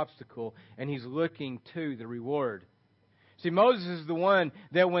beyond the obstacle, and he's looking to the reward. See, Moses is the one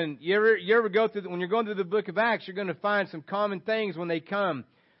that when you ever go through, when you're going through the book of Acts, you're going to find some common things when they come.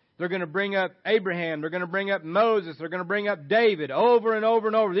 They're going to bring up Abraham. They're going to bring up Moses. They're going to bring up David over and over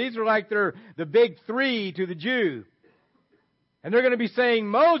and over. These are like the big three to the Jew. And they're going to be saying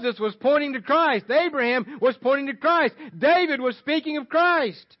Moses was pointing to Christ. Abraham was pointing to Christ. David was speaking of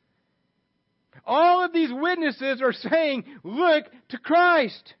Christ. All of these witnesses are saying, look to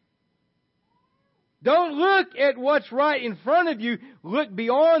Christ. Don't look at what's right in front of you. Look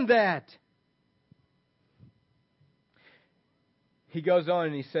beyond that. He goes on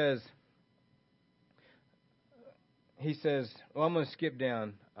and he says, well, I'm going to skip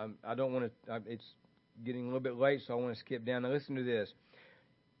down. I don't want to, it's getting a little bit late, so I want to skip down. Now listen to this.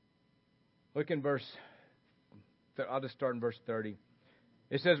 Look in I'll just start in verse 30.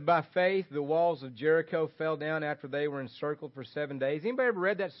 It says, by faith, the walls of Jericho fell down after they were encircled for 7 days. Anybody ever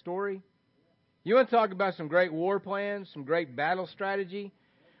read that story? You want to talk about some great war plans, some great battle strategy?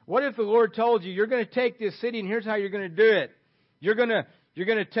 What if the Lord told you, you're going to take this city and here's how you're going to do it. You're going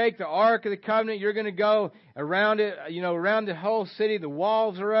to take the Ark of the Covenant. You're going to go around it, around the whole city. The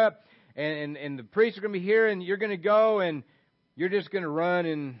walls are up and the priests are going to be here and you're going to go and you're just going to run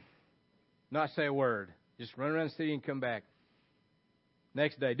and not say a word. Just run around the city and come back.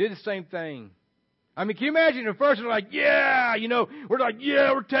 Next day, do the same thing. I mean, can you imagine at first they're like, yeah,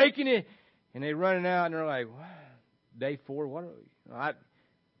 we're taking it. And they're running out and they're like, what? Day 4, what are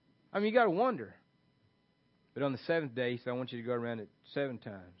we? You got to wonder. But on the 7th day, he said, I want you to go around it 7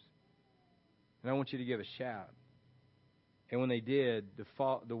 times. And I want you to give a shout. And when they did,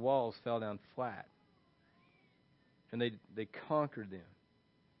 the walls fell down flat. And they conquered them.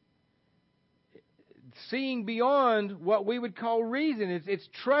 Seeing beyond what we would call reason. It's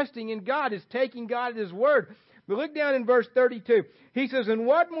trusting in God. It's taking God at His word. But look down in verse 32. He says, and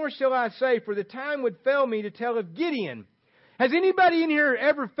what more shall I say? For the time would fail me to tell of Gideon. Has anybody in here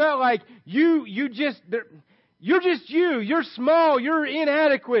ever felt like you're just you. You're small. You're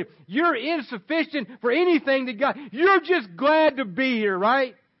inadequate. You're insufficient for anything that God... You're just glad to be here,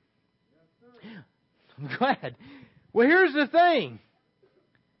 right? I'm glad. Well, here's the thing.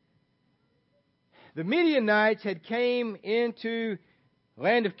 The Midianites had came into the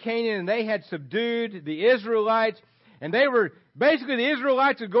land of Canaan and they had subdued the Israelites. And they were... Basically, the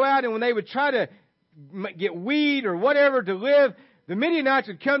Israelites would go out and when they would try to get wheat or whatever to live, the Midianites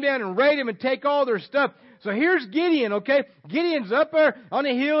would come down and raid them and take all their stuff. So here's Gideon, okay? Gideon's up there on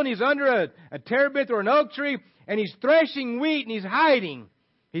a hill and he's under a terebinth or an oak tree and he's threshing wheat and he's hiding.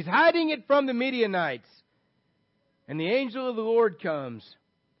 He's hiding it from the Midianites. And the angel of the Lord comes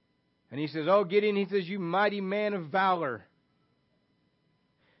and he says, oh, Gideon, he says, you mighty man of valor.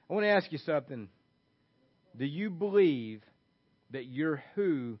 I want to ask you something. Do you believe that you're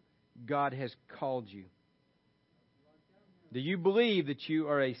who God has called you? Do you believe that you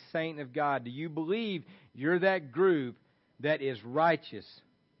are a saint of God? Do you believe you're that group that is righteous?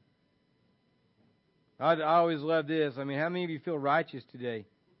 I always love this. How many of you feel righteous today?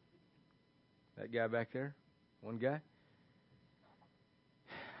 That guy back there? One guy?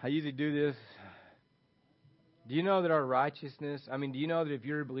 I usually do this. Do you know that our righteousness, do you know that if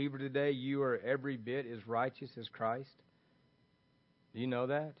you're a believer today, you are every bit as righteous as Christ? Do you know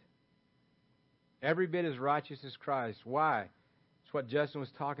that? Every bit as righteous as Christ. Why? It's what Justin was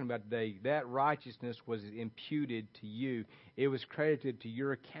talking about today. That righteousness was imputed to you. It was credited to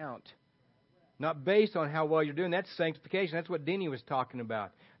your account. Not based on how well you're doing. That's sanctification. That's what Denny was talking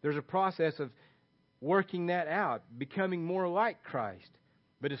about. There's a process of working that out, becoming more like Christ.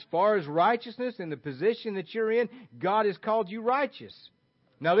 But as far as righteousness and the position that you're in, God has called you righteous.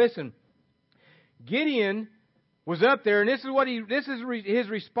 Now listen, Gideon was up there, and this is his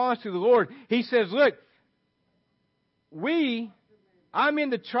response to the Lord. He says, look, I'm in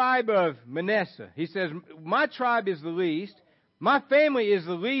the tribe of Manasseh. He says, my tribe is the least. My family is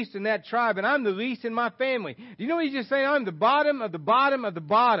the least in that tribe, and I'm the least in my family. Do you know what he's just saying? I'm the bottom of the bottom of the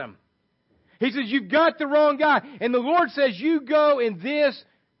bottom. He says, you've got the wrong guy. And the Lord says, you go in this,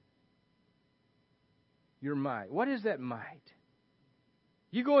 your might. What is that might?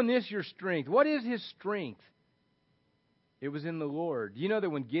 You go in this, your strength. What is his strength? It was in the Lord. You know that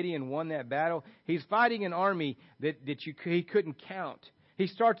when Gideon won that battle, he's fighting an army that he couldn't count. He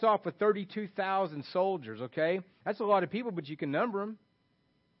starts off with 32,000 soldiers, okay? That's a lot of people, but you can number them.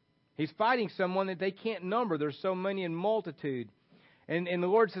 He's fighting someone that they can't number. There's so many in multitude. And the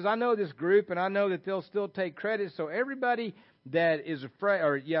Lord says, I know this group, and I know that they'll still take credit. So everybody that is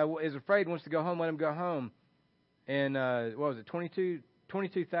afraid wants to go home, let them go home. And what was it,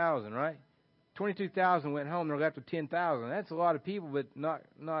 22,000, right? 22,000 went home. They're left with 10,000. That's a lot of people, but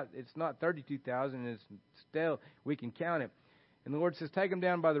it's not 32,000. It's still, we can count it. And the Lord says, take them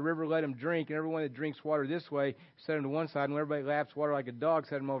down by the river, let them drink. And everyone that drinks water this way, set them to one side. And when everybody laps water like a dog,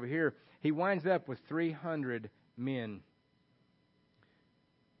 set them over here. He winds up with 300 men.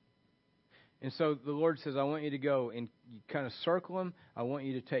 And so the Lord says, I want you to go and kind of circle them. I want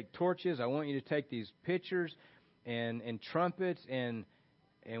you to take torches. I want you to take these pitchers and trumpets. And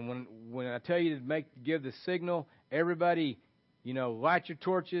when I tell you to give the signal, everybody, light your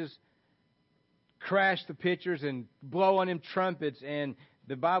torches, crash the pitchers, and blow on them trumpets. And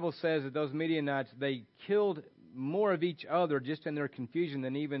the Bible says that those Midianites, they killed more of each other just in their confusion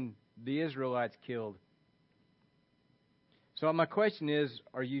than even the Israelites killed. So my question is,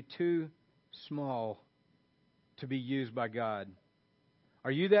 are you too small to be used by God?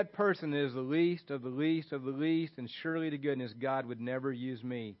 Are you that person that is the least of the least of the least, and surely to goodness God would never use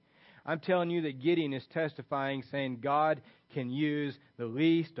me? I'm telling you that Gideon is testifying, saying God can use the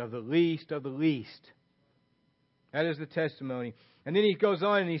least of the least of the least. That is the testimony. And then he goes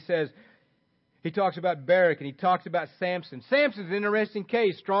on and he says, he talks about Barak and he talks about Samson. Samson's an interesting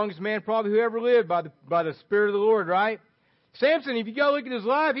case. Strongest man probably who ever lived by the Spirit of the Lord, right? Samson, if you go look at his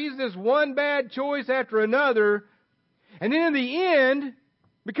life, he's this one bad choice after another. And then in the end,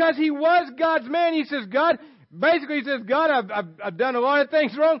 because he was God's man, he says, God, I've done a lot of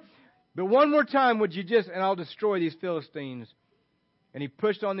things wrong. But one more time, would you and I'll destroy these Philistines. And he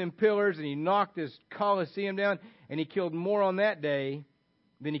pushed on them pillars and he knocked this Colosseum down. And he killed more on that day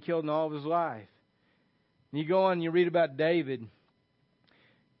than he killed in all of his life. And you go on and you read about David.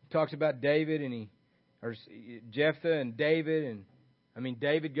 He talks about David or Jephthah and David.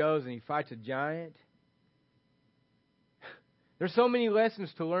 David goes and he fights a giant. There's so many lessons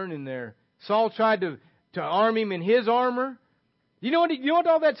to learn in there. Saul tried to arm him in his armor. You know what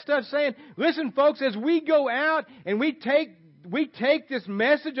all that stuff's saying? Listen, folks, as we go out and we take this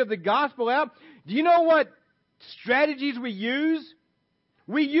message of the gospel out, do you know what strategies we use?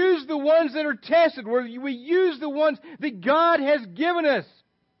 We use the ones that are tested. We use the ones that God has given us.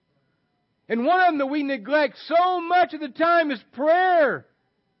 And one of them that we neglect so much of the time is prayer.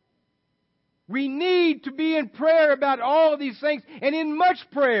 We need to be in prayer about all of these things and in much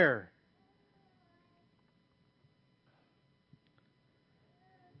prayer.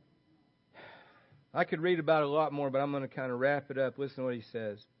 I could read about it a lot more, but I'm going to kind of wrap it up. Listen to what he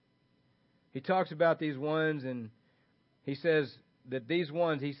says. He talks about these ones, and he says that these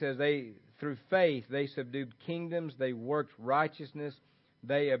ones, they through faith, they subdued kingdoms, they worked righteousness,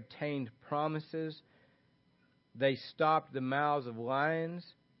 they obtained promises, they stopped the mouths of lions,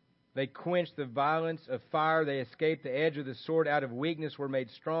 they quenched the violence of fire, they escaped the edge of the sword, out of weakness were made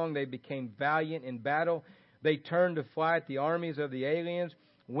strong, they became valiant in battle, they turned to flight the armies of the aliens.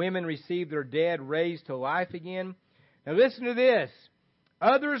 Women received their dead raised to life again. Now listen to this.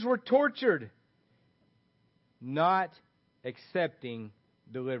 Others were tortured, not accepting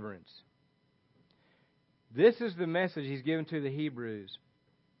deliverance. This is the message he's given to the Hebrews.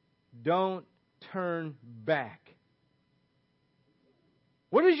 Don't turn back.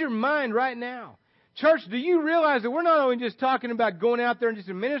 What is your mind right now? Church, do you realize that we're not only just talking about going out there and just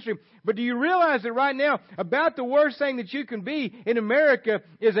in ministry, but do you realize that right now, about the worst thing that you can be in America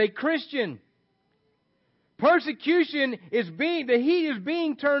is a Christian? Persecution the heat is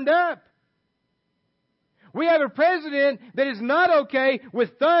being turned up. We have a president that is not okay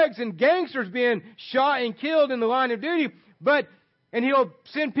with thugs and gangsters being shot and killed in the line of duty, and he'll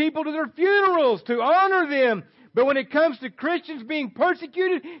send people to their funerals to honor them. But when it comes to Christians being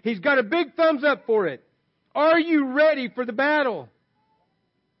persecuted, he's got a big thumbs up for it. Are you ready for the battle?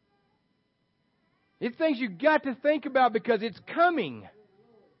 It's things you've got to think about because it's coming.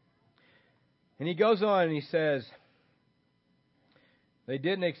 And he goes on and he says, they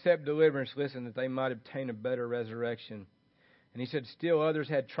didn't accept deliverance, listen, that they might obtain a better resurrection. And he said, still others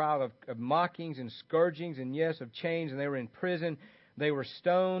had trial of mockings and scourgings and, yes, of chains, and they were in prison. They were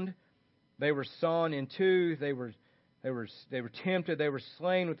stoned. They were sawn in two. They were tempted. They were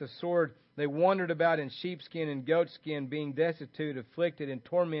slain with the sword. They wandered about in sheepskin and goatskin, being destitute, afflicted, and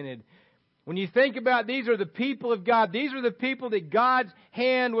tormented. When you think about these are the people of God, these are the people that God's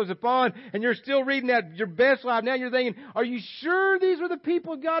hand was upon, and you're still reading that, your best life. Now you're thinking, are you sure these were the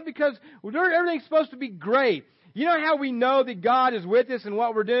people of God? Because everything's supposed to be great. You know how we know that God is with us and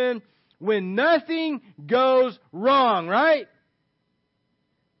what we're doing? When nothing goes wrong, right?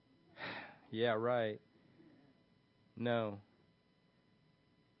 Yeah, right. No.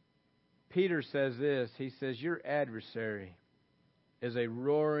 Peter says this. He says, your adversary is a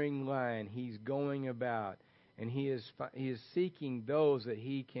roaring lion. He's going about, and he is seeking those that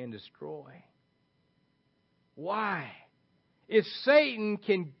he can destroy. Why? If Satan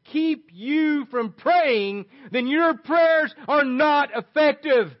can keep you from praying, then your prayers are not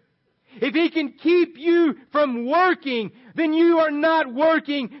effective. If he can keep you from working, then you are not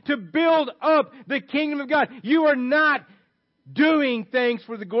working to build up the kingdom of God. You are not doing things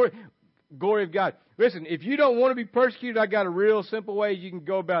for the glory of God. Listen, if you don't want to be persecuted, I got a real simple way you can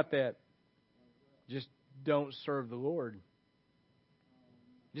go about that. Just don't serve the Lord.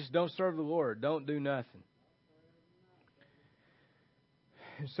 Just don't serve the Lord. Don't do nothing.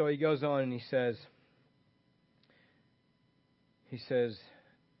 And so he goes on and he says,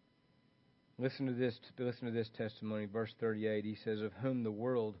 listen to this testimony, verse 38. He says, of whom the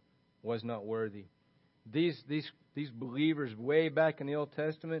world was not worthy. These believers way back in the Old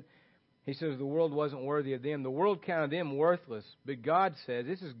Testament, he says the world wasn't worthy of them. The world counted them worthless. But God says,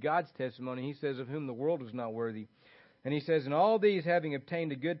 this is God's testimony. He says, of whom the world was not worthy. And he says, and all these, having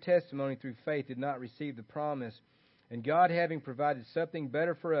obtained a good testimony through faith, did not receive the promise. And God, having provided something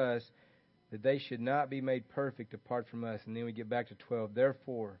better for us, that they should not be made perfect apart from us. And then we get back to 12.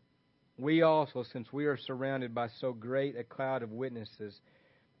 Therefore, we also, since we are surrounded by so great a cloud of witnesses,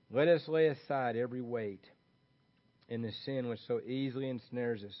 let us lay aside every weight and the sin which so easily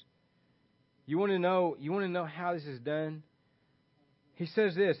ensnares us. You want to know how this is done? He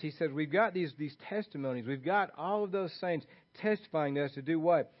says this. He says, we've got these testimonies. We've got all of those saints testifying to us to do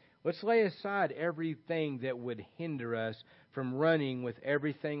what? Let's lay aside everything that would hinder us from running with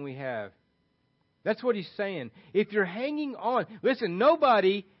everything we have. That's what he's saying. If you're hanging on, listen,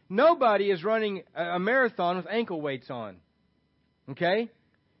 nobody is running a marathon with ankle weights on. Okay?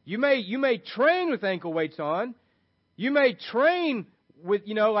 You may train with ankle weights on. You may train with,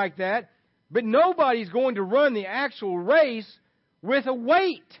 like that. But nobody's going to run the actual race with a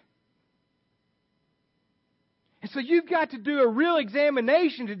weight. And so you've got to do a real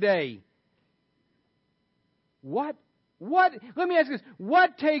examination today. Let me ask this.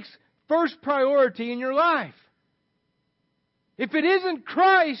 What takes first priority in your life? If it isn't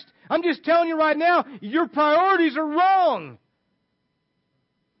Christ, I'm just telling you right now, your priorities are wrong.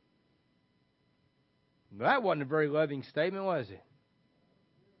 That wasn't a very loving statement, was it?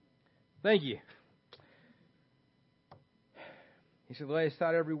 Thank you. He said, lay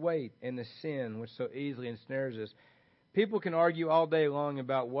aside every weight and the sin which so easily ensnares us. People can argue all day long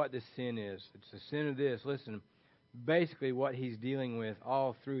about what the sin is. It's the sin of this. Listen, basically what he's dealing with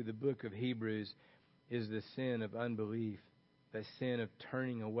all through the book of Hebrews is the sin of unbelief, that sin of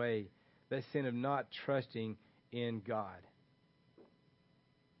turning away, that sin of not trusting in God.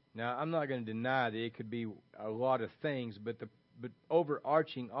 Now, I'm not going to deny that it could be a lot of things, but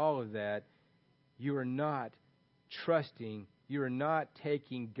overarching all of that, you are not trusting, you are not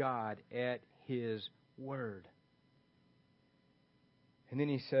taking God at His word. And then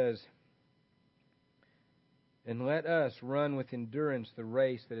he says, and let us run with endurance the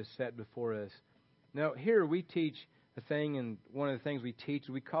race that is set before us. Now, here we teach a thing, and one of the things we teach,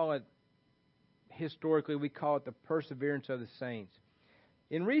 historically, we call it the perseverance of the saints.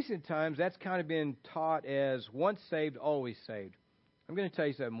 In recent times, that's kind of been taught as once saved, always saved. I'm going to tell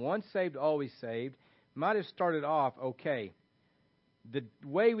you something. Once saved, always saved might have started off okay. The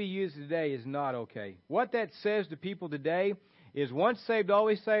way we use it today is not okay. What that says to people today is once saved,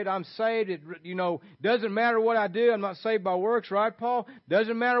 always saved. I'm saved. It, doesn't matter what I do. I'm not saved by works, right, Paul?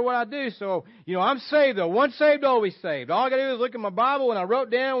 Doesn't matter what I do. So, I'm saved, though. Once saved, always saved. All I got to do is look at my Bible, and I wrote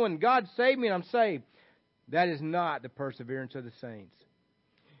down when God saved me, and I'm saved. That is not the perseverance of the saints.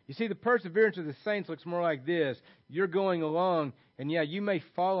 You see, the perseverance of the saints looks more like this. You're going along, and you may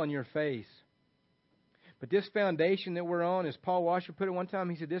fall on your face. But this foundation that we're on, as Paul Washer put it one time,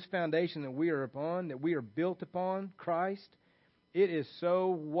 he said, this foundation that we are upon, that we are built upon, Christ, It is so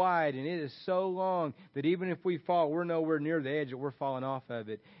wide and it is so long that even if we fall, we're nowhere near the edge that we're falling off of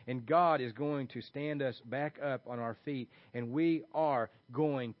it. And God is going to stand us back up on our feet, and we are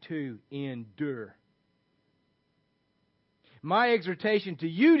going to endure. My exhortation to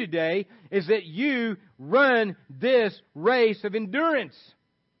you today is that you run this race of endurance.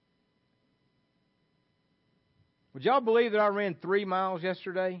 Would y'all believe that I ran 3 miles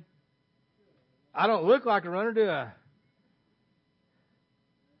yesterday? I don't look like a runner, do I?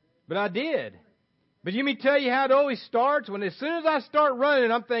 But I did. But let me tell you how it always starts. When as soon as I start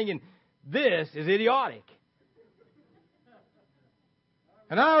running, I'm thinking, this is idiotic.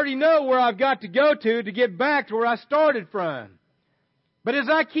 And I already know where I've got to go to get back to where I started from. But as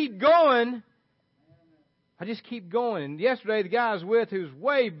I keep going, I just keep going. And yesterday, the guy I was with, who's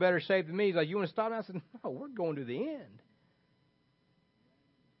way better shape than me, he's like, you want to stop? And I said, no, we're going to the end.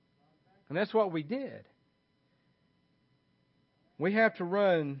 And that's what we did. We have to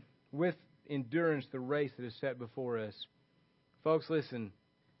run with endurance the race that is set before us. Folks, listen.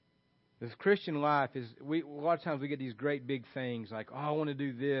 This Christian life is, a lot of times we get these great big things like, oh, I want to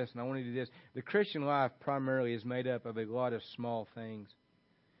do this and I want to do this. The Christian life primarily is made up of a lot of small things.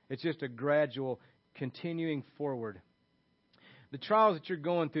 It's just a gradual continuing forward. The trials that you're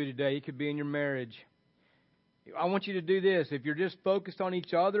going through today, it could be in your marriage. I want you to do this. If you're just focused on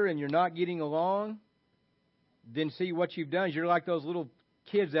each other and you're not getting along, then see what you've done is you're like those little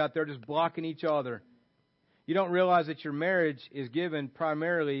kids out there just blocking each other. You don't realize that your marriage is given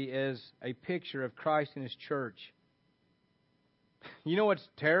primarily as a picture of Christ and His church. You know what's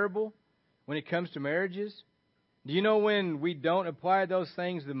terrible when it comes to marriages? Do you know when we don't apply those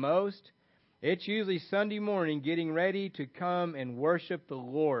things the most? It's usually Sunday morning getting ready to come and worship the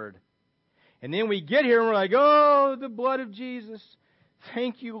Lord. And then we get here and we're like, oh, the blood of Jesus.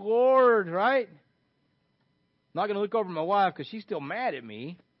 Thank you, Lord, right? Not going to look over at my wife because she's still mad at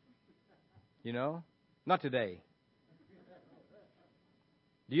me. You know? Not today.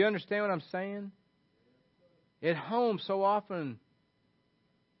 Do you understand what I'm saying? At home, so often,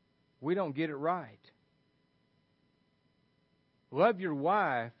 we don't get it right. Love your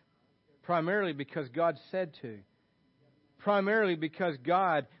wife primarily because God said to. Primarily because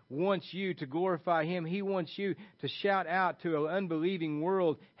God wants you to glorify Him. He wants you to shout out to an unbelieving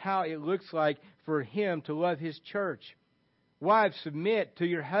world how it looks like for Him to love His church. Wives, submit to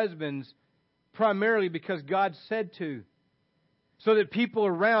your husbands primarily because God said to. So that people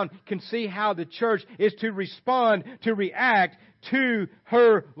around can see how the church is to respond, to react to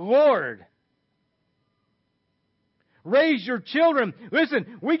her Lord. Raise your children.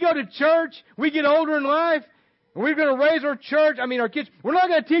 Listen, we go to church, we get older in life, and we're going to raise our our kids. We're not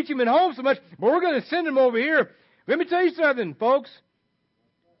going to teach them at home so much, but we're going to send them over here. Let me tell you something, folks.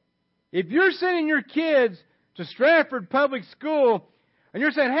 If you're sending your kids to Stratford Public School, and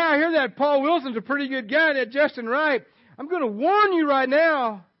you're saying, hey, I hear that Paul Wilson's a pretty good guy, that Justin Wright, I'm going to warn you right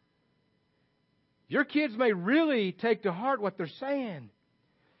now. Your kids may really take to heart what they're saying.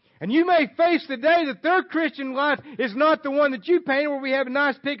 And you may face the day that their Christian life is not the one that you painted, where we have a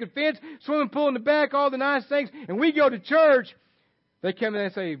nice picket fence, swimming pool in the back, all the nice things, and we go to church. They come in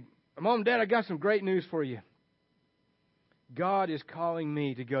and say, Mom and Dad, I got some great news for you. God is calling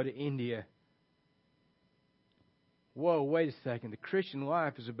me to go to India. Whoa, wait a second. The Christian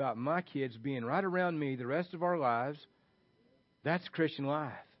life is about my kids being right around me the rest of our lives. That's Christian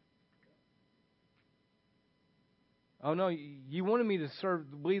life. Oh, no, you wanted me to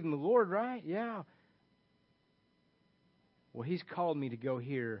believe in the Lord, right? Yeah. Well, He's called me to go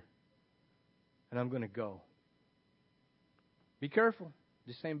here, and I'm going to go. Be careful.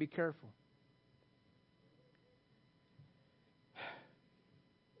 Just saying, be careful.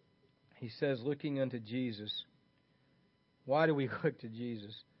 He says, looking unto Jesus. Why do we look to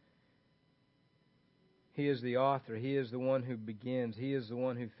Jesus? He is the author. He is the one who begins. He is the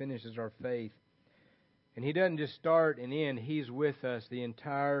one who finishes our faith. And He doesn't just start and end. He's with us the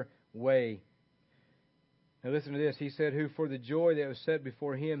entire way. Now listen to this. He said, who for the joy that was set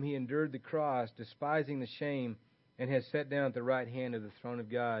before Him, He endured the cross, despising the shame, and has sat down at the right hand of the throne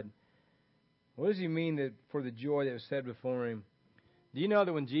of God. What does He mean that for the joy that was set before Him? Do you know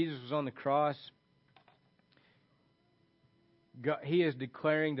that when Jesus was on the cross, He is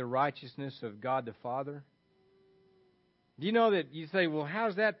declaring the righteousness of God the Father? Do you know that you say, well,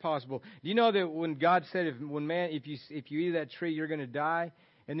 how's that possible? Do you know that when God said, if you eat of that tree, you're going to die?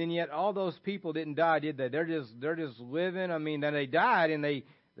 And then yet all those people didn't die, did they? They're just living. Then they died, and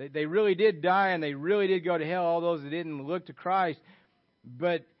they really did die, and they really did go to hell, all those that didn't look to Christ.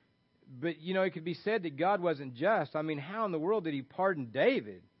 But it could be said that God wasn't just. How in the world did He pardon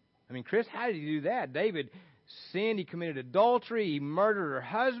David? Chris, how did He do that? David sinned. He committed adultery. He murdered her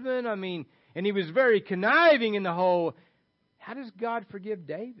husband. And he was very conniving in the whole. How does God forgive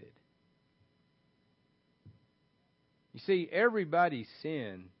David? You see, everybody's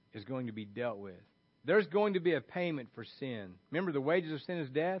sin is going to be dealt with. There's going to be a payment for sin. Remember, the wages of sin is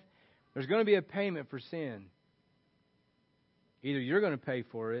death. There's going to be a payment for sin. Either you're going to pay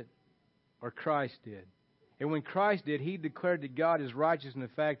for it, or Christ did. And when Christ did, He declared that God is righteous in the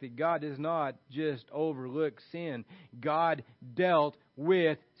fact that God does not just overlook sin. God dealt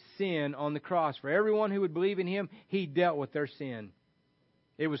with sin on the cross. For everyone who would believe in Him, He dealt with their sin.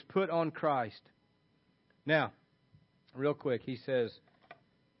 It was put on Christ. Now, real quick, He says,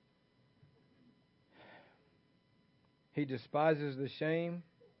 He despises the shame,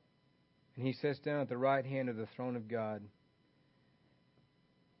 and He sits down at the right hand of the throne of God.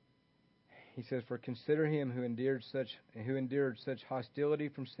 He says, "For consider Him who endured such hostility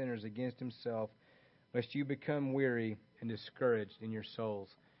from sinners against Himself, lest you become weary and discouraged in your souls."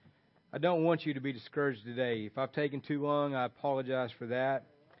 I don't want you to be discouraged today. If I've taken too long, I apologize for that.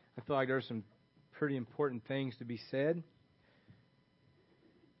 I feel like there's some pretty important things to be said.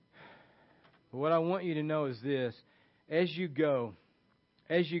 But what I want you to know is this: as you go,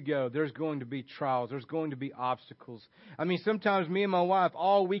 there's going to be trials. There's going to be obstacles. Sometimes me and my wife,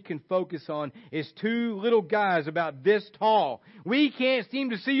 all we can focus on is two little guys about this tall. We can't seem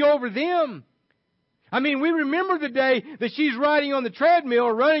to see over them. We remember the day that she's riding on the treadmill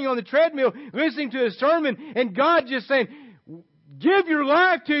or running on the treadmill, listening to a sermon, and God just saying, "Give your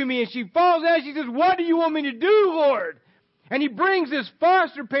life to me." And she falls out. She says, "What do you want me to do, Lord?" And He brings this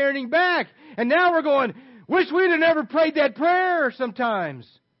foster parenting back. And now we're going, wish we'd have never prayed that prayer sometimes.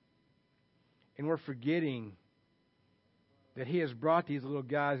 And we're forgetting that He has brought these little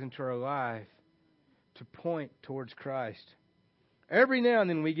guys into our life to point towards Christ. Every now and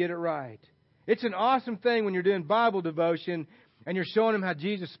then we get it right. It's an awesome thing when you're doing Bible devotion and you're showing them how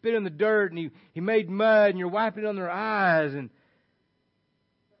Jesus spit in the dirt and He made mud and you're wiping it on their eyes and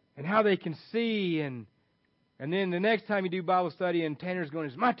how they can see. And then the next time you do Bible study and Tanner's going,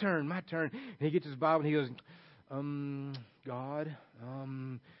 "It's my turn, my turn." And he gets his Bible and he goes, "God,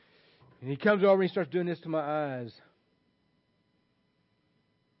 And he comes over and he starts doing this to my eyes.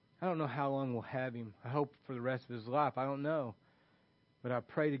 I don't know how long we'll have him. I hope for the rest of his life. I don't know. But I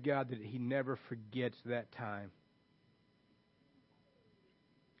pray to God that He never forgets that time.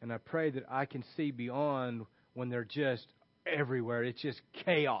 And I pray that I can see beyond when they're just everywhere. It's just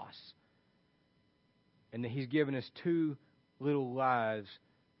chaos. And that He's given us two little lives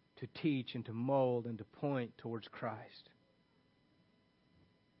to teach and to mold and to point towards Christ.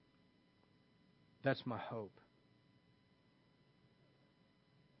 That's my hope.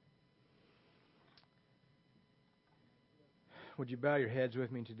 Would you bow your heads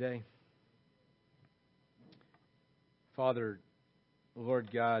with me today? Father,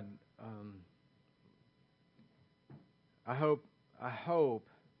 Lord God, I hope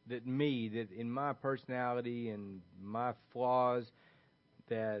that in my personality and my flaws,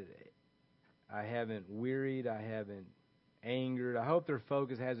 that I haven't wearied, I haven't angered. I hope their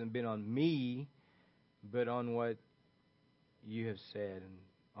focus hasn't been on me, but on what You have said and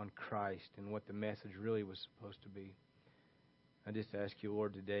on Christ and what the message really was supposed to be. I just ask You,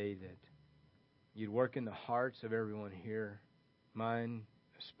 Lord, today that You'd work in the hearts of everyone here, mine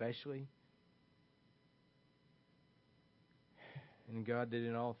especially. And God, that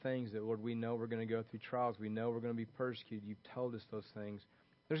in all things, that, Lord, we know we're going to go through trials. We know we're going to be persecuted. You've told us those things.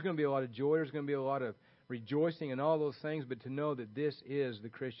 There's going to be a lot of joy. There's going to be a lot of rejoicing and all those things. But to know that this is the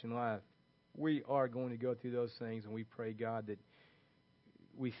Christian life, we are going to go through those things. And we pray, God, that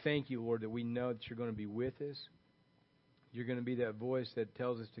we thank You, Lord, that we know that You're going to be with us. You're going to be that voice that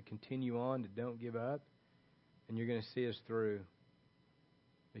tells us to continue on, to don't give up. And You're going to see us through.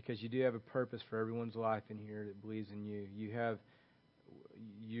 Because You do have a purpose for everyone's life in here that believes in You.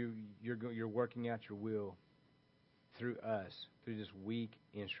 You're working out Your will through us, through just weak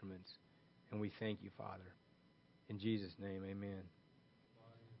instruments. And we thank You, Father. In Jesus' name, amen.